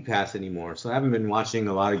have League Pass anymore, so I haven't been watching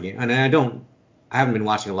a lot of games. And I haven't been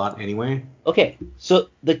watching a lot anyway. Okay, so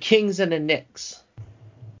the Kings and the Knicks.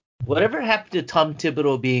 Whatever happened to Tom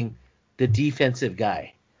Thibodeau being the defensive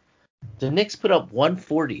guy? The Knicks put up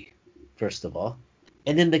 140, first of all,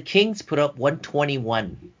 and then the Kings put up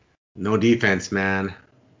 121. No defense, man.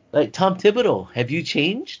 Like, Tom Thibodeau, have you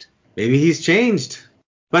changed? Maybe he's changed.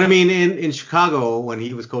 But I mean, in Chicago when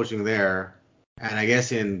he was coaching there, and I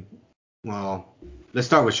guess well, let's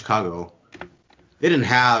start with Chicago. They didn't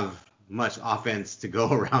have much offense to go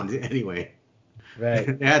around anyway.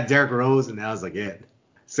 Right. They had Derrick Rose, and that was like it.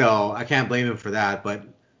 So I can't blame him for that. But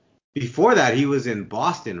before that, he was in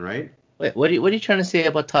Boston, right? Wait, what are you trying to say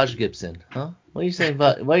about Taj Gibson? Huh? What are you saying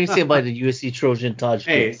about the USC Trojan Taj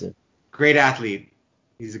Hey, Gibson? great athlete.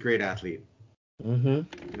 He's a great athlete.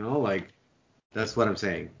 Mm-hmm. Like that's what I'm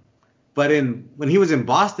saying. But when he was in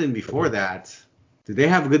Boston before that, did they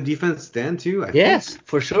have a good defense then too? I think. Yes,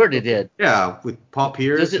 for sure they did. Yeah, with Paul Those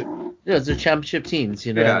Pierce. are, those are championship teams,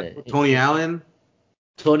 Yeah, and Tony Allen.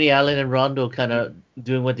 Tony Allen and Rondo kind of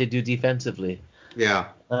doing what they do defensively. Yeah.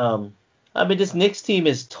 Um, I mean, this Knicks team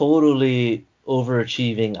is totally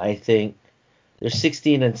overachieving, I think. They're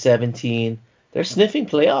 16 and 17. They're sniffing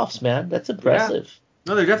playoffs, man. That's Yeah. impressive.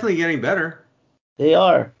 No, they're definitely getting better. They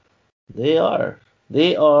are. They are.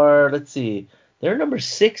 They are, let's see. They're number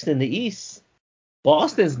 6 in the East.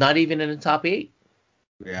 Boston's not even in the top 8.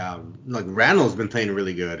 Yeah, like Randall's been playing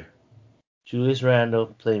really good. Julius Randle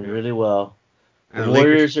playing Yeah. really well. The And the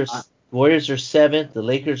Lakers. Warriors are 7th. The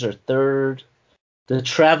Lakers are 3rd. The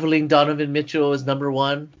traveling Donovan Mitchell is number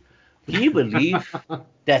 1. Can you believe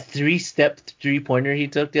that 3-step three-pointer he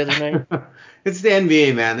took the other night? It's the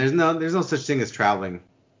NBA, man. There's no such thing as traveling.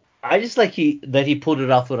 I just like that he pulled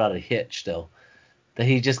it off without a hitch, though. That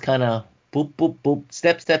he just kind of boop, boop, boop,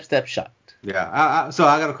 step, step, step, shot. Yeah. So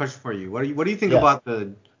I got a question for you. What do you think Yeah. about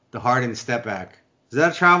the Harden step back? Is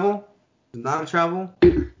that a travel? Is it not a travel?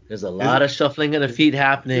 There's a Is lot of shuffling of the feet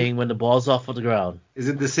happening when the ball's off of the ground. is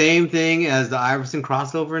it the same thing as the Iverson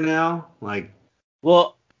crossover now? Like,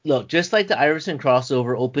 Well, look, just like the Iverson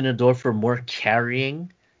crossover opened a door for more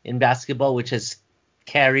carrying in basketball, which has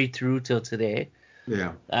carried through till today.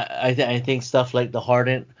 yeah, I think stuff like the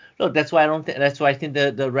Harden. Look, that's why I think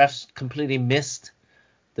the refs completely missed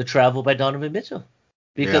the travel by Donovan Mitchell,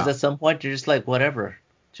 because yeah, at some point you're just like, whatever,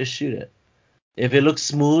 just shoot it. If it looks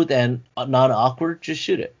smooth and not awkward, just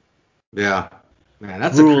shoot it. yeah. Man,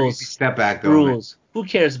 that's a crazy Rules, step back, though, man. rules. Who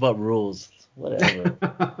cares about rules?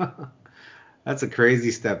 Whatever. That's a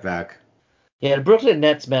crazy step back. Yeah, the Brooklyn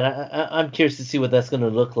Nets, man. I'm curious to see what that's gonna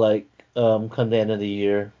look like come the end of the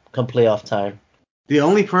year, come playoff time. The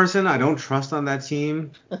only person I don't trust on that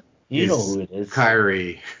team You know is who it is.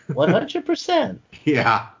 Kyrie. 100%.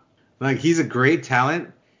 Yeah. Like, he's a great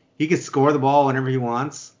talent. He can score the ball whenever he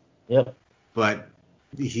wants, Yep. but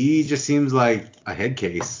he just seems like a head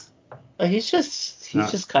case. He's just Uh,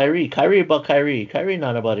 Kyrie. Kyrie about Kyrie. Kyrie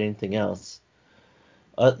not about anything else.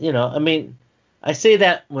 I mean, I say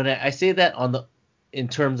that when I say that in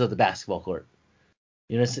terms of the basketball court.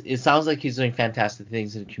 It sounds like he's doing fantastic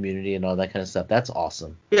things in the community and all that kind of stuff. That's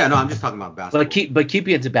awesome. yeah, no, I'm just talking about basketball. But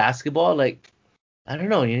keeping it to basketball, like, I don't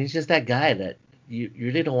know, he's just that guy that you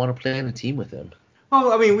really don't want to play on a team with him.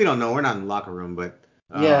 Well, I mean, we don't know. We're not in the locker room, but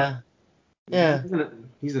Yeah. Yeah.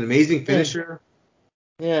 he's an amazing finisher.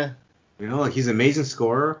 Yeah. Like, he's an amazing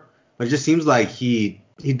scorer, but it just seems like he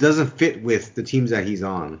doesn't fit with the teams that he's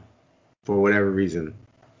on for whatever reason.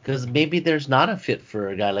 Because maybe there's not a fit for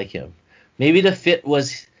a guy like him. Maybe the fit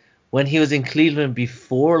was when he was in Cleveland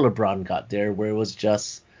before LeBron got there, where it was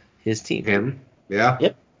just his team. Him? Yeah.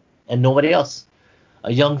 Yep. And nobody else.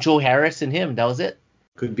 A young Joe Harris and him. That was it.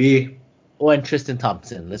 Could be. Oh, and Tristan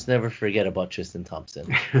Thompson. Let's never forget about Tristan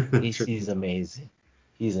Thompson. He's amazing.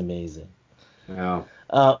 He's amazing. Yeah.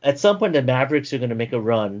 At some point, the Mavericks are going to make a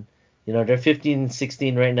run. They're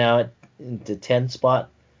 15-16 right now at the 10 spot.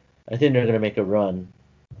 I think they're going to make a run.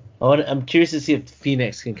 I'm curious to see if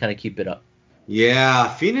Phoenix can kind of keep it up. Yeah,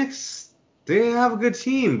 Phoenix, they have a good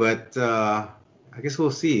team, but I guess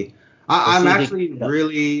we'll see. I'm actually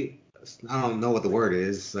really, I don't know what the word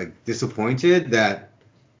is, like, disappointed that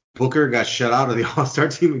Booker got shut out of the All-Star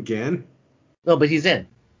team again. No, but he's in.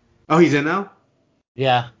 Oh, he's in now?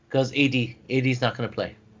 Yeah, because AD's not going to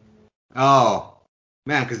play. Oh,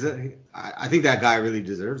 man, because I think that guy really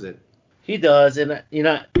deserves it. He does, and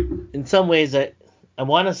in some ways, I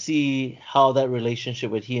want to see how that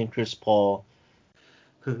relationship with he and Chris Paul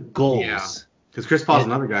goes. Yeah, because Chris Paul's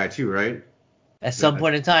another guy too, right? At some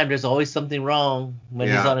point in time, there's always something wrong when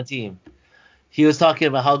he's on a team. He was talking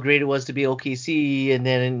about how great it was to be OKC, and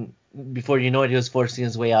then before you know it, he was forcing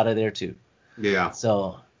his way out of there too. Yeah.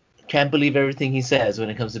 So, can't believe everything he says when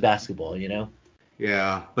it comes to basketball,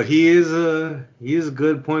 Yeah, but he is a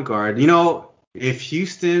good point guard. If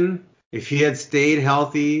he had stayed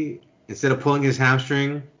healthy instead of pulling his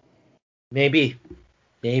hamstring, maybe,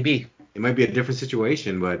 it might be a different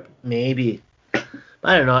situation. But maybe,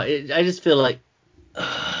 I don't know. I just feel like,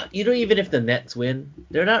 even if the Nets win,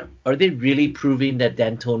 are they really proving that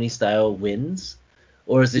D'Antoni style wins?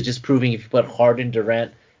 Or is it just proving if you put Harden,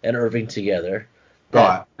 Durant, and Irving together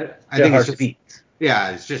that I think it's just, beat? Yeah,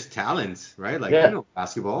 it's just talent, right? Like,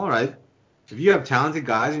 basketball, right? If you have talented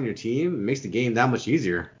guys in your team, it makes the game that much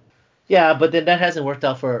easier. Yeah, but then that hasn't worked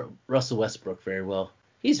out for Russell Westbrook very well.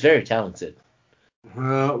 He's very talented.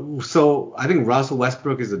 So I think Russell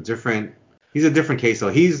Westbrook is he's a different case, though.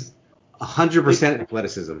 He's 100%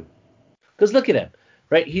 athleticism. Because look at him,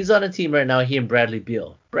 right? He's on a team right now, he and Bradley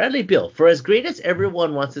Beal. Bradley Beal, for as great as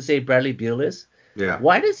everyone wants to say Bradley Beal is,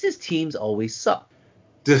 why does his teams always suck?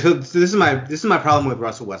 This is my problem with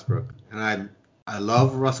Russell Westbrook, and I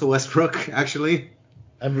love Russell Westbrook, actually.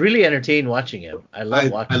 I'm really entertained watching him. I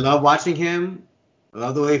love watching him. I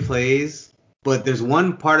love the way he plays. But there's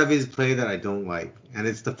one part of his play that I don't like, and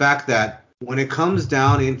it's the fact that when it comes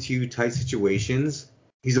down into tight situations,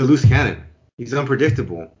 he's a loose cannon. He's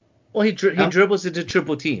unpredictable. Well, he dribbles into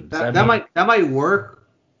triple teams. That might work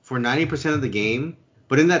for 90% of the game,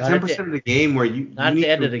 but in that 10% of the game where you not need the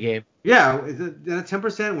end of the game. Yeah, in that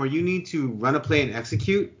 10% where you need to run a play and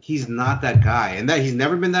execute, he's not that guy, and he's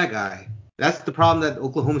never been that guy. That's the problem that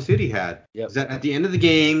Oklahoma City had. Yep. Is that at the end of the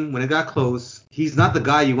game, when it got close, he's not the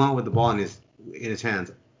guy you want with the ball in his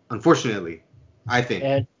hands. Unfortunately, I think.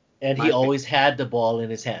 And he always had the ball in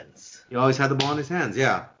his hands. He always had the ball in his hands.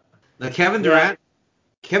 Yeah. Like Kevin Durant.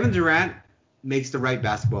 Kevin Durant makes the right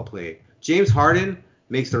basketball play. James Harden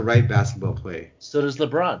makes the right basketball play. So does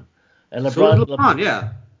LeBron. And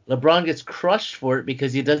LeBron, LeBron gets crushed for it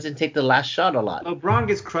because he doesn't take the last shot a lot. LeBron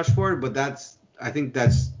gets crushed for it, but I think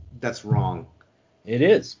that's wrong. It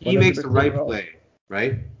is. He makes the right play,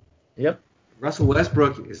 right? Yep. Russell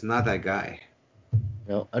Westbrook is not that guy.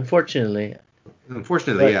 No, unfortunately.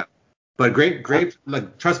 Yeah. But great,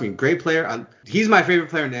 like, trust me, great player. He's my favorite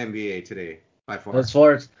player in the NBA today, by far. As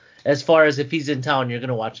far as if he's in town, you're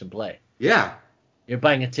gonna watch him play. Yeah. You're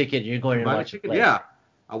buying a ticket. You're going to watch him play. Yeah.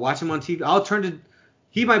 I'll watch him on TV.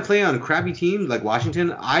 He might play on crappy teams like Washington.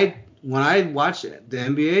 When I watch the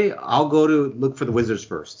NBA, I'll go to look for the Wizards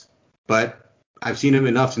first. But I've seen him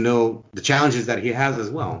enough to know the challenges that he has as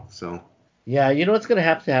well. So. Yeah, you know what's gonna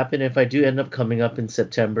have to happen if I do end up coming up in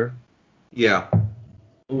September? Yeah.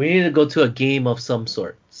 We need to go to a game of some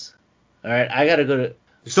sorts. All right, I gotta go to.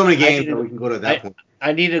 There's so many games that we can go to at that point.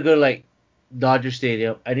 I need to go to, like, Dodger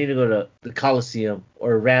Stadium. I need to go to the Coliseum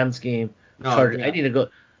or a Rams game. No, Charger. I yeah. need to go,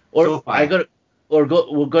 or I SoFi. go to, or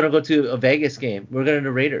go. We're gonna go to a Vegas game. We're going to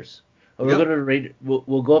the Raiders. Or we're going Yep. to Raiders.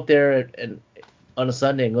 We'll go up there and on a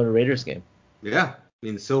Sunday and go to Raiders game. Yeah. I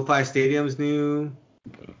mean, SoFi Stadium's new.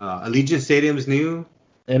 Allegiant Stadium's new.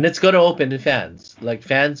 And it's gonna open to fans. Like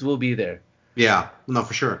fans will be there. Yeah. No,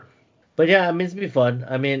 for sure. But yeah, I mean it's gonna be fun.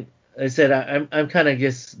 I mean, I said I'm kind of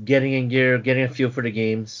just getting in gear, getting a feel for the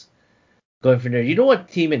games, going from there. You know what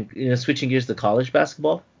team and switching gears to college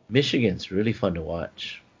basketball? Michigan's really fun to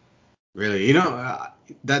watch. Really.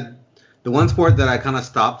 That the one sport that I kind of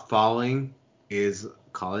stopped following is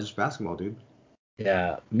college basketball, dude.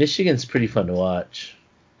 Yeah, Michigan's pretty fun to watch.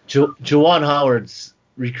 Juwan Howard's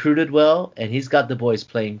recruited well, and he's got the boys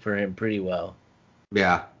playing for him pretty well.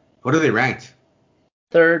 Yeah. What are they ranked?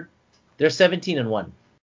 Third, they're 17-1.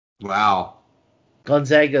 Wow.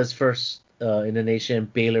 Gonzaga's first in the nation,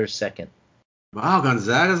 Baylor's second. Wow,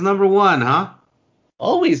 Gonzaga's number one, huh?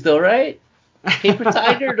 Always though, right? Paper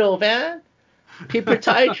tiger though, man. Paper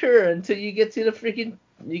tiger until you get to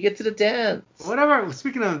the dance. Whatever.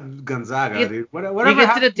 Speaking of Gonzaga, dude, You whatever get to the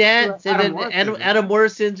happened to dance, and Adam then Morrison, Adam man?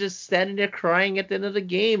 Morrison just standing there crying at the end of the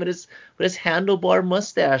game with his handlebar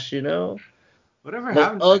mustache, Whatever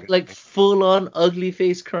happened to that like guy? full on ugly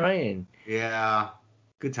face crying. Yeah.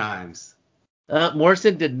 Good times.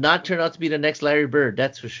 Morrison did not turn out to be the next Larry Bird,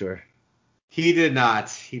 that's for sure. He did not.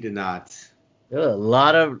 He did not. There was a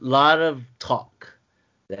lot of talk.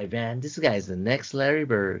 Like, man, this guy's the next Larry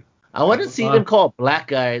Bird. I want to see them call black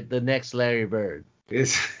guy the next Larry Bird.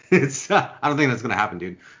 It's I don't think that's gonna happen,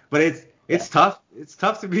 dude. But Yeah. it's tough. It's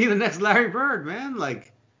tough to be the next Larry Bird, man.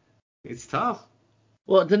 Like it's tough.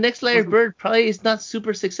 Well, the next Larry Bird probably is not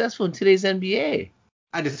super successful in today's NBA.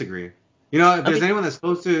 I disagree. You know, I mean, if there's anyone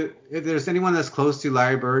that's close to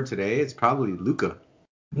Larry Bird today, it's probably Luka.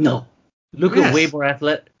 no. Luka way Yes. more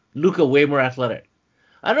athletic. Luka way more athletic.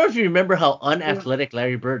 I don't know if you remember how unathletic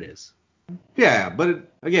Larry Bird is. Yeah, but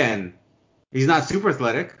again, he's not super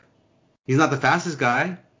athletic. He's not the fastest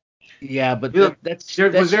guy. Yeah, but You know, that's there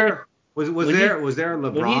that's was shit. there was When he was there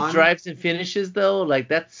when he LeBron? drives and finishes though, like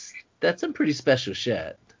that's some pretty special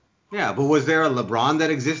shit. Yeah, but was there a LeBron that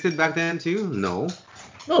existed back then too? No.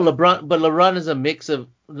 No, LeBron's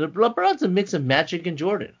a mix of Magic and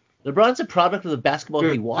Jordan. LeBron's a product of the basketball he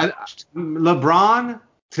Dude, watched. LeBron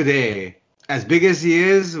today, as big as he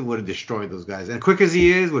is, would have destroyed those guys. And quick as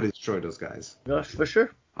he is, would have destroyed those guys. No, for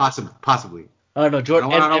sure. Possibly. I don't know.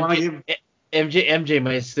 Jordan, I don't want to give. MJ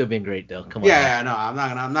might have still been great though. Come on now. Yeah, no, I'm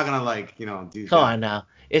not gonna like, do Come that. on now.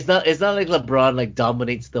 It's not like LeBron like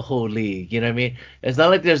dominates the whole league. You know what I mean? It's not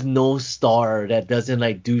like there's no star that doesn't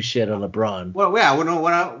like do shit on LeBron. Well, yeah, well, no,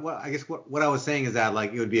 I guess what I was saying is that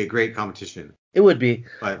like it would be a great competition. It would be.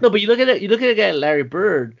 But No, but you look at a guy like Larry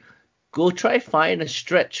Bird, go try find a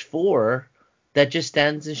stretch four that just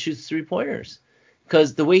stands and shoots 3-pointers.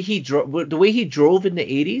 Because the way he drove in the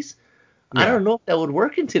 80s, I yeah, don't know if that would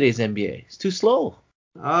work in today's NBA. It's too slow.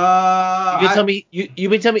 You can I tell me you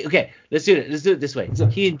can tell me okay, let's do it. Let's do it this way.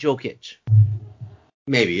 He and Jokic.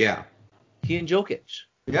 maybe, yeah, He and Jokic.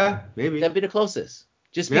 yeah, maybe, That'd be the closest.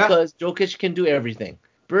 Just yeah, because Jokic can do everything.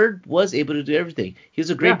 Bird was able to do everything. He was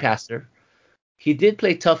a great yeah, passer. He did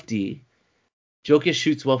play tough D. Jokic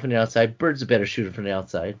shoots well from the outside. Bird's a better shooter from the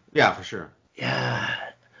outside. yeah, for sure. Yeah.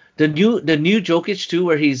 The new Jokic too,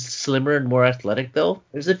 where he's slimmer and more athletic though.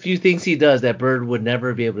 There's a few things he does that Bird would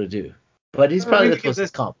never be able to do. But he's I probably mean, the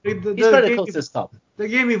closest comp. the, He's the probably the game closest comp. the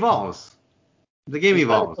game evolves. The game He's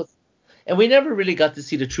probably the evolves. closest. And we never really got to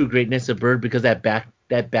see the true greatness of Bird because that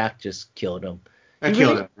back just killed him. That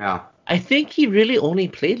killed him. Yeah, I think he really only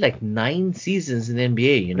played like 9 seasons in the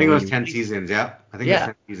NBA. I think it was 10 seasons. Yeah, I think it was Yeah,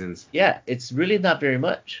 10 seasons. yeah. It's really not very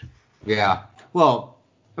much. Yeah. Well,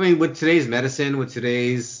 I mean, with today's medicine, with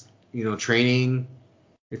today's training,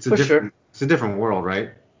 For sure. it's a different world,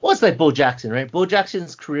 right? Well, it's like Bo Jackson, right? Bo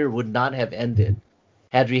Jackson's career would not have ended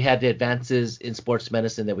had we had the advances in sports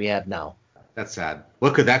medicine that we have now. That's sad.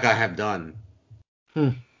 What could that guy have done? Hmm.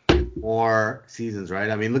 More seasons, right?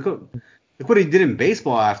 I mean, look what he did in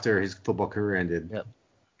baseball after his football career ended.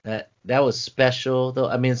 Yep. That was special, though.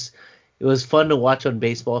 I mean, it was fun to watch on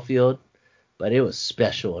baseball field, but it was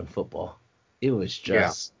special in football. It was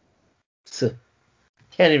just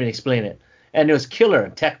can't even explain it. And it was killer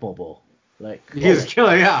in Tecmo Bowl. Like He was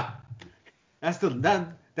killer, yeah. That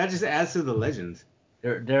just adds to the legend.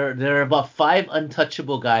 there are about 5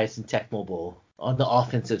 untouchable guys in Tecmo Bowl on the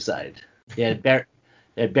offensive side. They had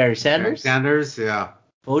Barry Sanders, Sanders, yeah.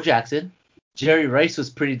 Bo Jackson, Jerry Rice was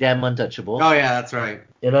pretty damn untouchable. Oh yeah, that's right.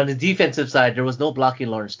 And on the defensive side, there was no blocking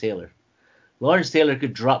Lawrence Taylor. Lawrence Taylor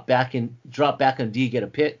could drop back on D, get a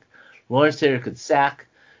pick. Lawrence Taylor could sack.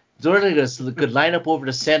 Zordega could line up over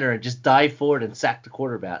the center and just dive forward and sack the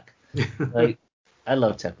quarterback. Like, I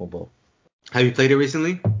love Tecmo Bowl. Have you played it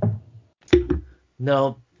recently?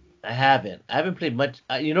 No, I haven't. I haven't played much.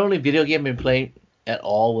 Only video game I've been playing at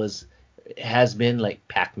all has been like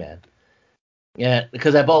Pac-Man. Yeah,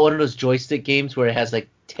 because I bought one of those joystick games where it has like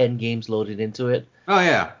 10 games loaded into it. Oh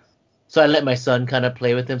yeah. So I let my son kind of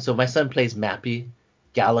play with him. So my son plays Mappy,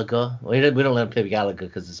 Galaga. Well, we don't let him play Galaga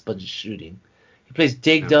because it's a bunch of shooting. He plays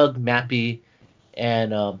Dig Dug, Mappy,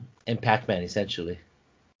 and Pac-Man essentially.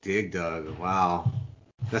 Dig Dug. Wow.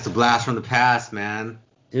 That's a blast from the past, man.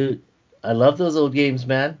 Dude, I love those old games,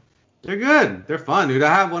 man. They're good. They're fun, dude.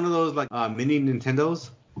 I have one of those like mini Nintendos.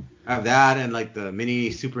 I have that and like the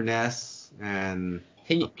mini Super NES and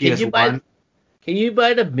PS1. Can you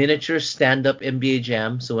buy the miniature stand-up NBA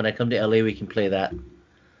Jam so when I come to LA we can play that?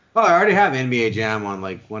 Oh, I already have NBA Jam on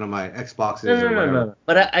like one of my Xboxes or whatever. No.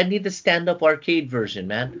 But I need the stand-up arcade version,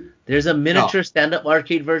 man. There's a miniature stand-up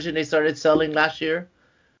arcade version they started selling last year.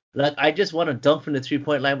 Like, I just want to dunk from the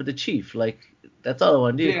three-point line with the Chief. Like, that's all I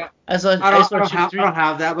want to do. Yeah. I don't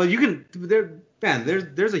have that, but you can.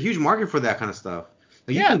 There's a huge market for that kind of stuff.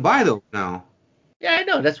 Like, you can buy those now. Yeah, I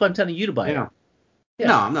know. That's why I'm telling you to buy it. Yeah.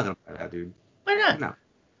 No, I'm not gonna buy that, dude. Why not? No.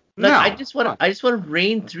 Like, I just want to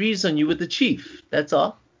rain threes on you with the Chief. That's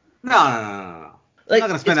all. No. Like, I'm not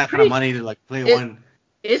gonna spend that kind of money to like play one.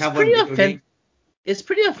 It's pretty offensive. It's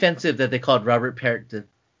pretty offensive that they called Robert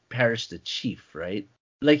Parrish the Chief, right?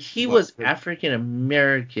 Like, he was African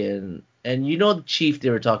American, and the Chief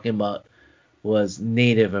they were talking about was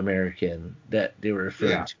Native American that they were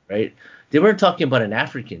referring to, right? They weren't talking about an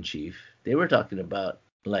African chief. They were talking about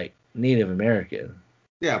like Native American.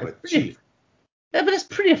 Yeah, but Chief. Yeah, but that's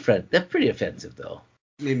pretty offensive though.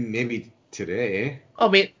 Maybe today. I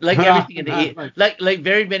mean, like everything in the 80s, like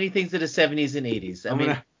very many things in the 70s and 80s.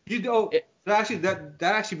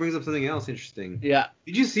 That actually brings up something else interesting. Yeah.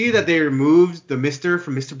 Did you see that they removed the Mr.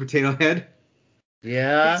 from Mr. Potato Head?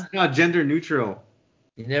 Yeah. It's now gender neutral.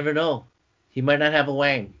 You never know. He might not have a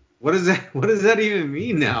wang. What does that even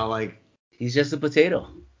mean now? Like, he's just a potato.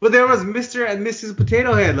 But there was Mr. and Mrs.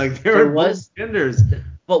 Potato Head. Like, there were both genders.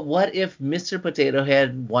 But what if Mr. Potato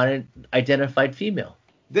Head identified female?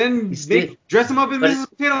 Then dress him up in Mrs.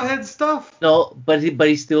 Potato Head stuff. No, but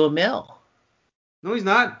he's still a male. No, he's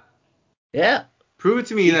not. Yeah. Prove it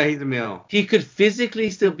to me that he's a male. He could physically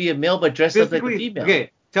still be a male, but dressed up like a female.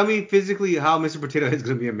 Okay, tell me physically how Mr. Potato Head is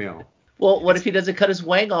going to be a male. Well, what if he doesn't cut his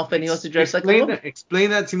wang off and he wants to dress like a woman?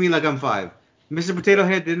 Explain that to me like I'm 5. Mr. Potato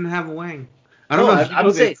Head didn't have a wang. I don't know if you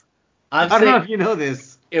know this. I don't know if you know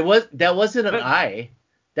this. That wasn't an eye.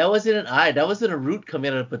 That wasn't an eye. That wasn't a root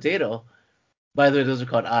coming out of a potato. By the way, those are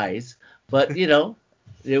called eyes. But, it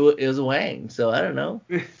was a wang. So I don't know.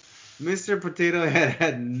 Mr. Potato Head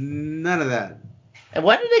had none of that. And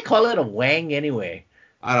why did they call it a wang anyway?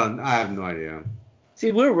 I have no idea.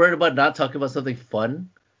 See, we were worried about not talking about something fun.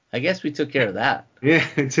 I guess we took care of that. Yeah,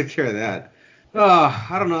 we took care of that. Oh,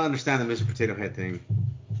 I don't understand the Mr. Potato Head thing.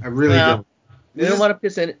 I really don't. They don't want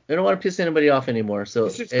to piss anybody off anymore. So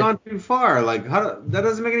it's just gone too far. Like, that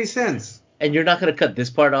doesn't make any sense. And you're not gonna cut this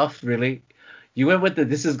part off, really? You went with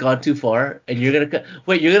this has gone too far, and you're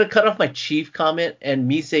gonna cut off my Chief comment and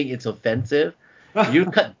me saying it's offensive. You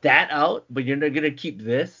cut that out, but you're not gonna keep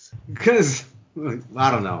this? Because I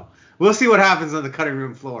don't know. We'll see what happens on the cutting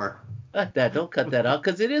room floor. Cut that. Don't cut that out,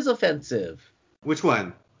 because it is offensive. Which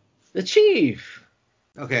one? The Chief.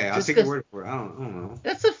 Okay, I'll take your word for it. I don't know.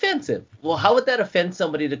 That's offensive. Well, how would that offend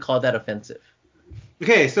somebody to call that offensive?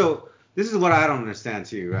 Okay, so this is what I don't understand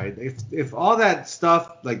too, right? If all that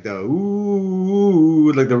stuff, like the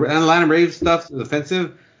like the Atlanta Braves stuff is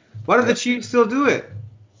offensive, why do the Chiefs still do it?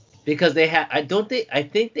 Because they have. I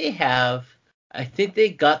think they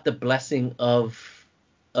got the blessing of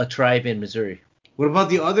a tribe in Missouri. What about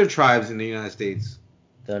the other tribes in the United States?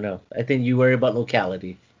 Don't know. I think you worry about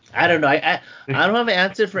locality. I don't know. I don't have an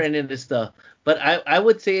answer for any of this stuff. But I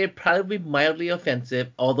would say it probably mildly offensive,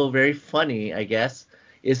 although very funny, I guess,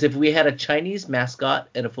 is if we had a Chinese mascot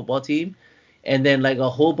and a football team, and then like a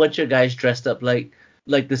whole bunch of guys dressed up like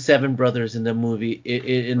the Seven Brothers in the movie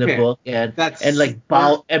in the book, and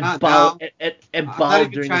bow during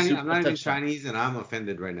the Super Bowl. I'm not even Chinese, and I'm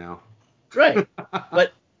offended right now. Right,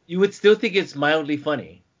 but you would still think it's mildly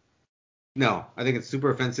funny. No, I think it's super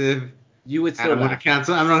offensive. You would still laugh.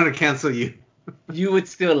 I'm not gonna cancel you. You would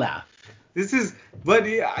still laugh. That's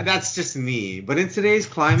just me. But in today's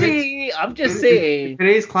climate, see, I'm just saying. In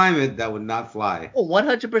today's climate, that would not fly. Oh,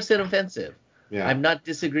 100% offensive. Yeah. I'm not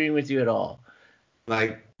disagreeing with you at all.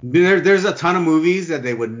 Like, there's a ton of movies that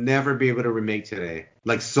they would never be able to remake today.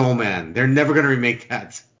 Like Soul Man. They're never gonna remake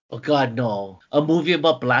that. Oh God, no. A movie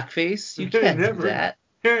about blackface? You They're can't do never, that.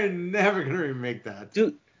 they're never gonna remake that.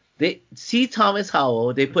 Dude, they see Thomas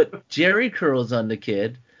Howell, they put Jerry curls on the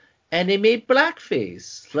kid, and they made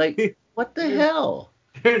blackface. Like, what the They're, hell?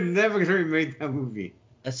 they're never gonna remake that movie.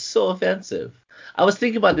 That's so offensive. I was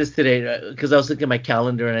thinking about this today because I was looking at my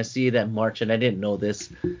calendar and I see that March, and I didn't know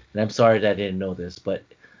this, and I'm sorry that I didn't know this, but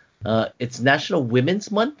it's National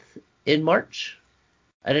Women's Month in March.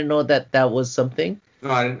 I didn't know that that was something. No,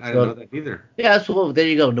 I didn't know So that either. yeah, so there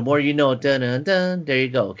you go. The more you know, dun dun dun. There you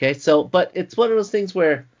go. Okay, so but it's one of those things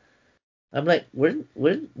where I'm like, when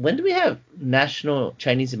do we have National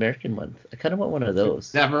Chinese American Month? I kind of want one of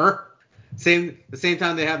those. Never. The same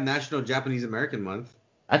time they have National Japanese American Month.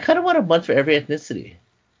 I kind of want a month for every ethnicity.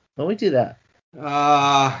 Why don't we do that?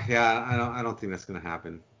 Yeah, I don't think that's gonna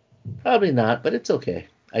happen. Probably not, but it's okay,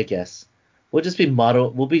 I guess. We'll be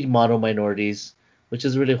model minorities, which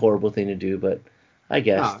is a really horrible thing to do, but I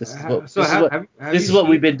guess No. this is what So this is what have this you is what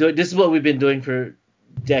we've seen? been doing. This is what we've been doing for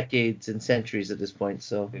decades and centuries at this point,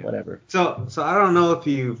 so Yeah. whatever. So I don't know if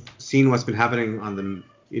you've seen what's been happening on the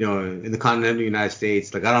in the continental United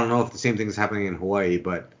States. Like I don't know if the same thing is happening in Hawaii,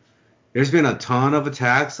 but there's been a ton of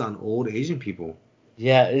attacks on old Asian people.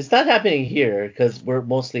 Yeah, it's not happening here because we're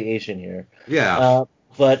mostly Asian here. Yeah, Uh,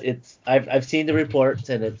 but I've seen the reports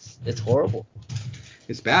and it's horrible.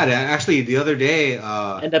 it's bad. And actually, the other day,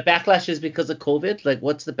 And the backlash is because of COVID. Like,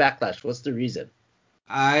 what's the backlash? What's the reason?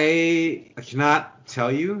 I cannot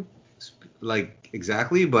tell you like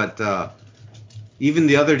exactly, but even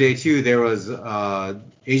the other day too, there was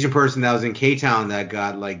Asian person that was in K Town that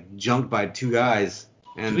got like jumped by two guys,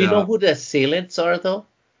 Do and we know who the assailants are though?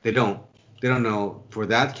 they don't they don't know for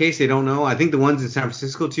that case. They don't know. I think the ones in San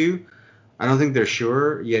Francisco too. I don't think they're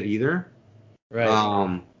sure yet either.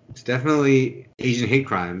 Right. It's definitely Asian hate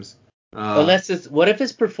crimes. Uh, Unless it's what if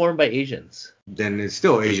it's performed by Asians? then it's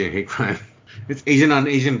still Asian hate crime. It's Asian on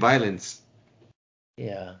Asian violence.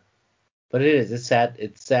 Yeah. But it is. It's sad.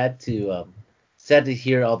 It's sad to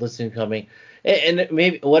hear all this thing coming. And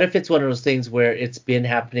maybe what if it's one of those things where it's been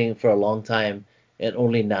happening for a long time and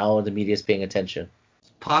only now the media is paying attention?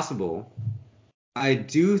 It's possible. I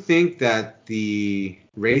do think that the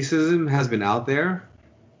racism has been out there,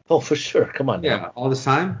 Oh, for sure. Come on now. yeah, all this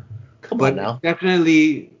time, Come on but it's now.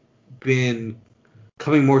 definitely been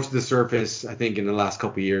coming more to the surface, I think, in the last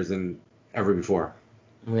couple of years than ever before.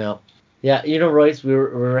 Yeah. Yeah, Royce, we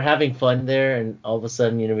were having fun there, and all of a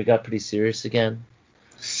sudden, we got pretty serious again.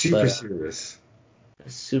 Super But serious.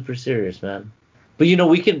 it's super serious, man. But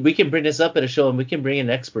we can bring this up at a show, and we can bring an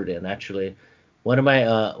expert in. Actually, one of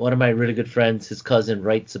my really good friends, his cousin,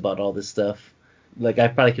 writes about all this stuff. Like I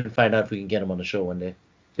probably can find out if we can get him on the show one day.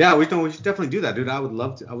 Yeah, we should definitely do that, dude. I would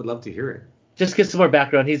love to hear it. Just get some more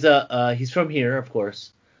background. He's from here, of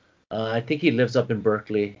course. I think he lives up in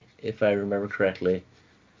Berkeley, if I remember correctly.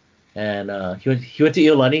 And he went to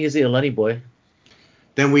Iolani. He's a Iolani boy.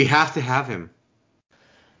 Then we have to have him.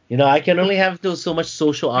 I can only have so much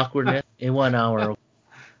social awkwardness in 1 hour.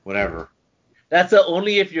 Whatever. That's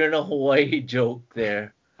only if you're in a Hawaii joke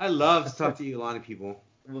there, I love to talk to Ilani people.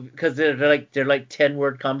 because they're like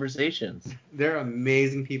 10-word conversations. They're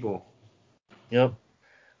amazing people. Yep,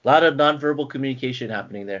 a lot of nonverbal communication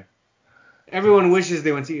happening there, Everyone wishes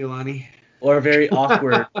they went to Ilani. or very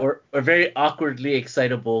awkward, or very awkwardly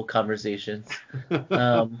excitable conversations.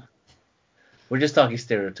 Um, we're just talking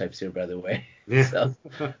stereotypes here, by the way. Yeah. So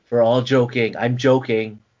we're all joking. I'm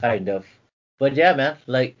joking, kind of. But yeah, man,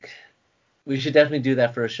 like we should definitely do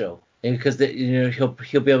that for a show, and because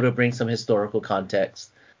he'll be able to bring some historical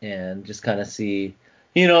context and just kind of see.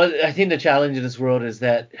 I think the challenge in this world is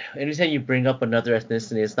that anytime you bring up another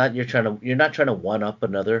ethnicity, it's not you're not trying to one up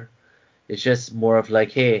another. It's just more of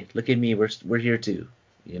like, hey, look at me, we're here too.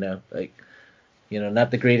 Like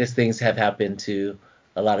not the greatest things have happened to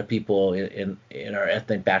a lot of people in our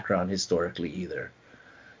ethnic background historically either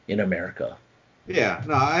in America. Yeah.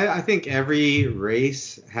 No, I think every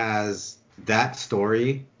race has that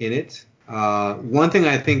story in it. One thing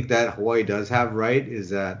I think that Hawaii does have right is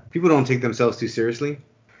that people don't take themselves too seriously.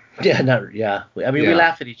 Yeah, not yeah. I mean, we Yeah.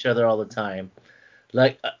 laugh at each other all the time.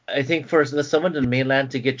 Like I think for someone in the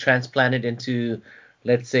mainland to get transplanted into,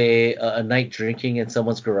 let's say, a night drinking in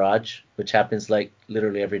someone's garage, which happens like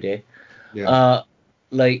literally every day, Yeah. uh,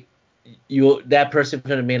 like that person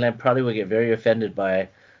from the mainland probably would get very offended by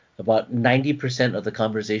about 90% of the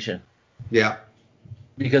conversation Yeah.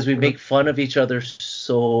 because we make fun of each other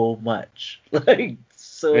so much, like Yeah.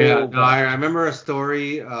 so No, much. I remember a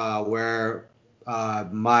story where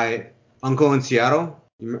my uncle in Seattle,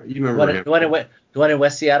 you The remember one, in- him? the one in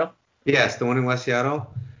West Seattle. Yes, the one in West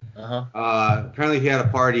Seattle. Uh huh. Apparently he had a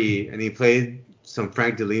party and he played some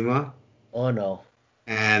Frank DeLima, Oh no.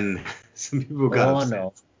 and some people got Oh upset.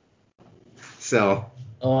 no. So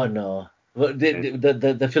Oh no. What,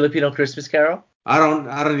 the Filipino Christmas Carol? I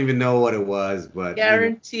don't even know what it was, but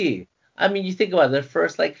Guarantee. I mean, you think about it, the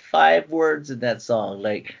first like 5 words in that song,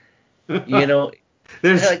 like, you know,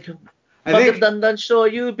 there's like I think Magandang show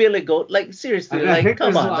you, Billy Goat. Like seriously, I like think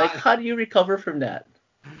come there's a on, like lot. how do you recover from that?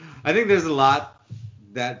 I think there's a lot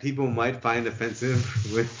that people might find offensive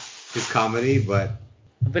with his comedy, but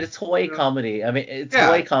But it's Hawaii you know, comedy. I mean, it's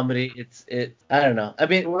Hawaii yeah. comedy. It. I don't know. I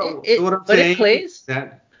mean, So what I'm but it saying plays.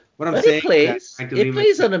 that what I'm But it saying that plays. Frank It DeLima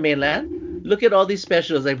plays said, on the mainland. Look at all these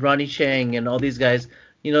specials like Ronnie Chang and all these guys.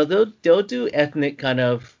 You know, they'll do ethnic kind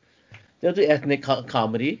of. They'll do ethnic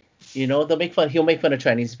comedy. You know, they'll make fun. He'll make fun of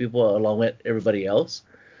Chinese people along with everybody else.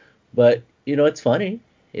 But you know, it's funny.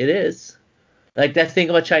 It is. Like that thing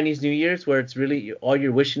about Chinese New Year's where it's really all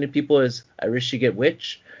you're wishing to people is I wish you get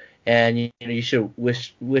rich, and you know you should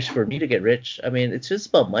wish for me to get rich. I mean, it's just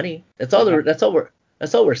about money. That's all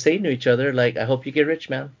we're saying to each other. Like I hope you get rich,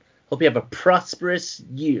 man. Hope you have a prosperous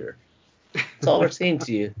year. That's all we're saying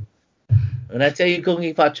to you. When I tell you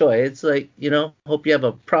Kung Fa Choi, it's like hope you have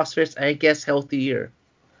a prosperous, I guess, healthy year.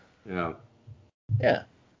 you know, Yeah,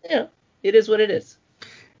 yeah. It is what it is.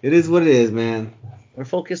 it is what it is, man. We're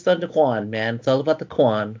focused on the Quan, man. It's all about the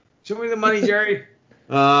Quan. Show me the money, Jerry.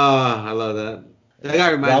 Oh, I love that. That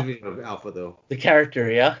guy reminds Ralph, me of Alpha, though. the character,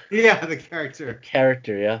 yeah. Yeah, the The character.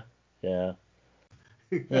 character, yeah. Yeah.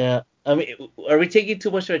 Yeah. I mean, are we taking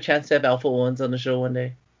too much of a chance to have Alpha Ones on the show one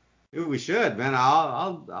day? Dude, we should, man.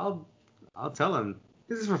 I'll tell him.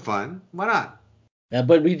 This is for fun. Why not? Yeah,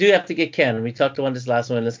 but we do have to get Ken. We talked about this last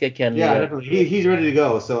one. Let's get Ken Yeah, Lee up. definitely. He's ready to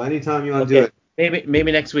go. So anytime you want to do Okay. it.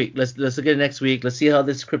 Maybe next week. Let's look at it next week. Let's see how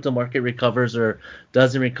this crypto market recovers or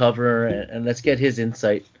doesn't recover, and let's get his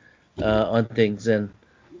insight on things. And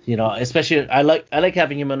especially I like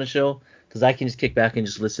having him on the show because I can just kick back and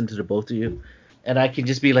just listen to the both of you, and I can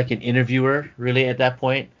just be like an interviewer really at that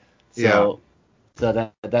point. Yeah. So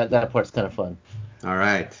that part's kind of fun. All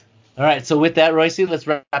right. All right, so with that, Royce, let's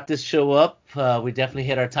wrap this show up. We definitely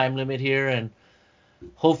hit our time limit here, and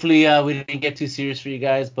hopefully we didn't get too serious for you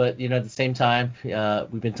guys. But at the same time,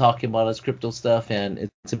 we've been talking about this crypto stuff, and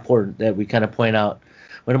it's important that we kind of point out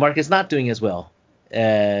when the market's not doing as well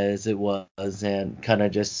as it was, and kind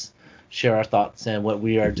of just share our thoughts and what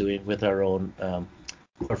we are doing with our own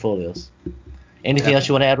portfolios. Anything Yeah. else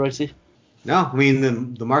you want to add, Royce? No, I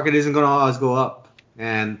mean the market isn't going to always go up,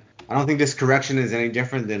 and I don't think this correction is any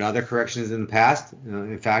different than other corrections in the past.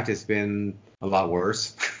 In fact, it's been a lot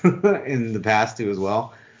worse in the past too as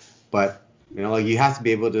well. But like you have to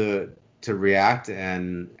be able to react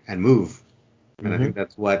and move, and I Mm-hmm. think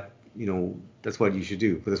that's what you should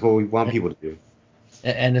do. That's what we want people to do.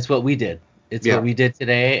 And it's what we did. It's what Yeah. we did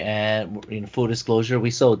today. And in full disclosure,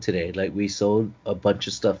 we sold today. Like we sold a bunch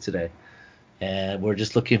of stuff today, and we're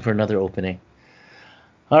just looking for another opening.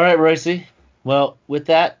 All right, Royce. Well, with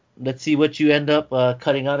that, let's see what you end up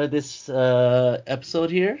cutting out of this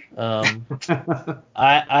episode here.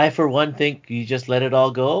 I for one think you just let it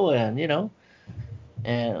all go, and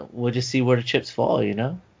we'll just see where the chips fall.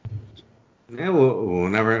 Yeah,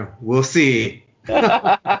 we'll see.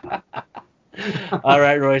 All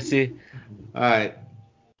right, Royce. All right.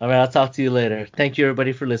 All right, I'll talk to you later. Thank you,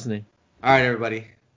 everybody, for listening. All right, everybody.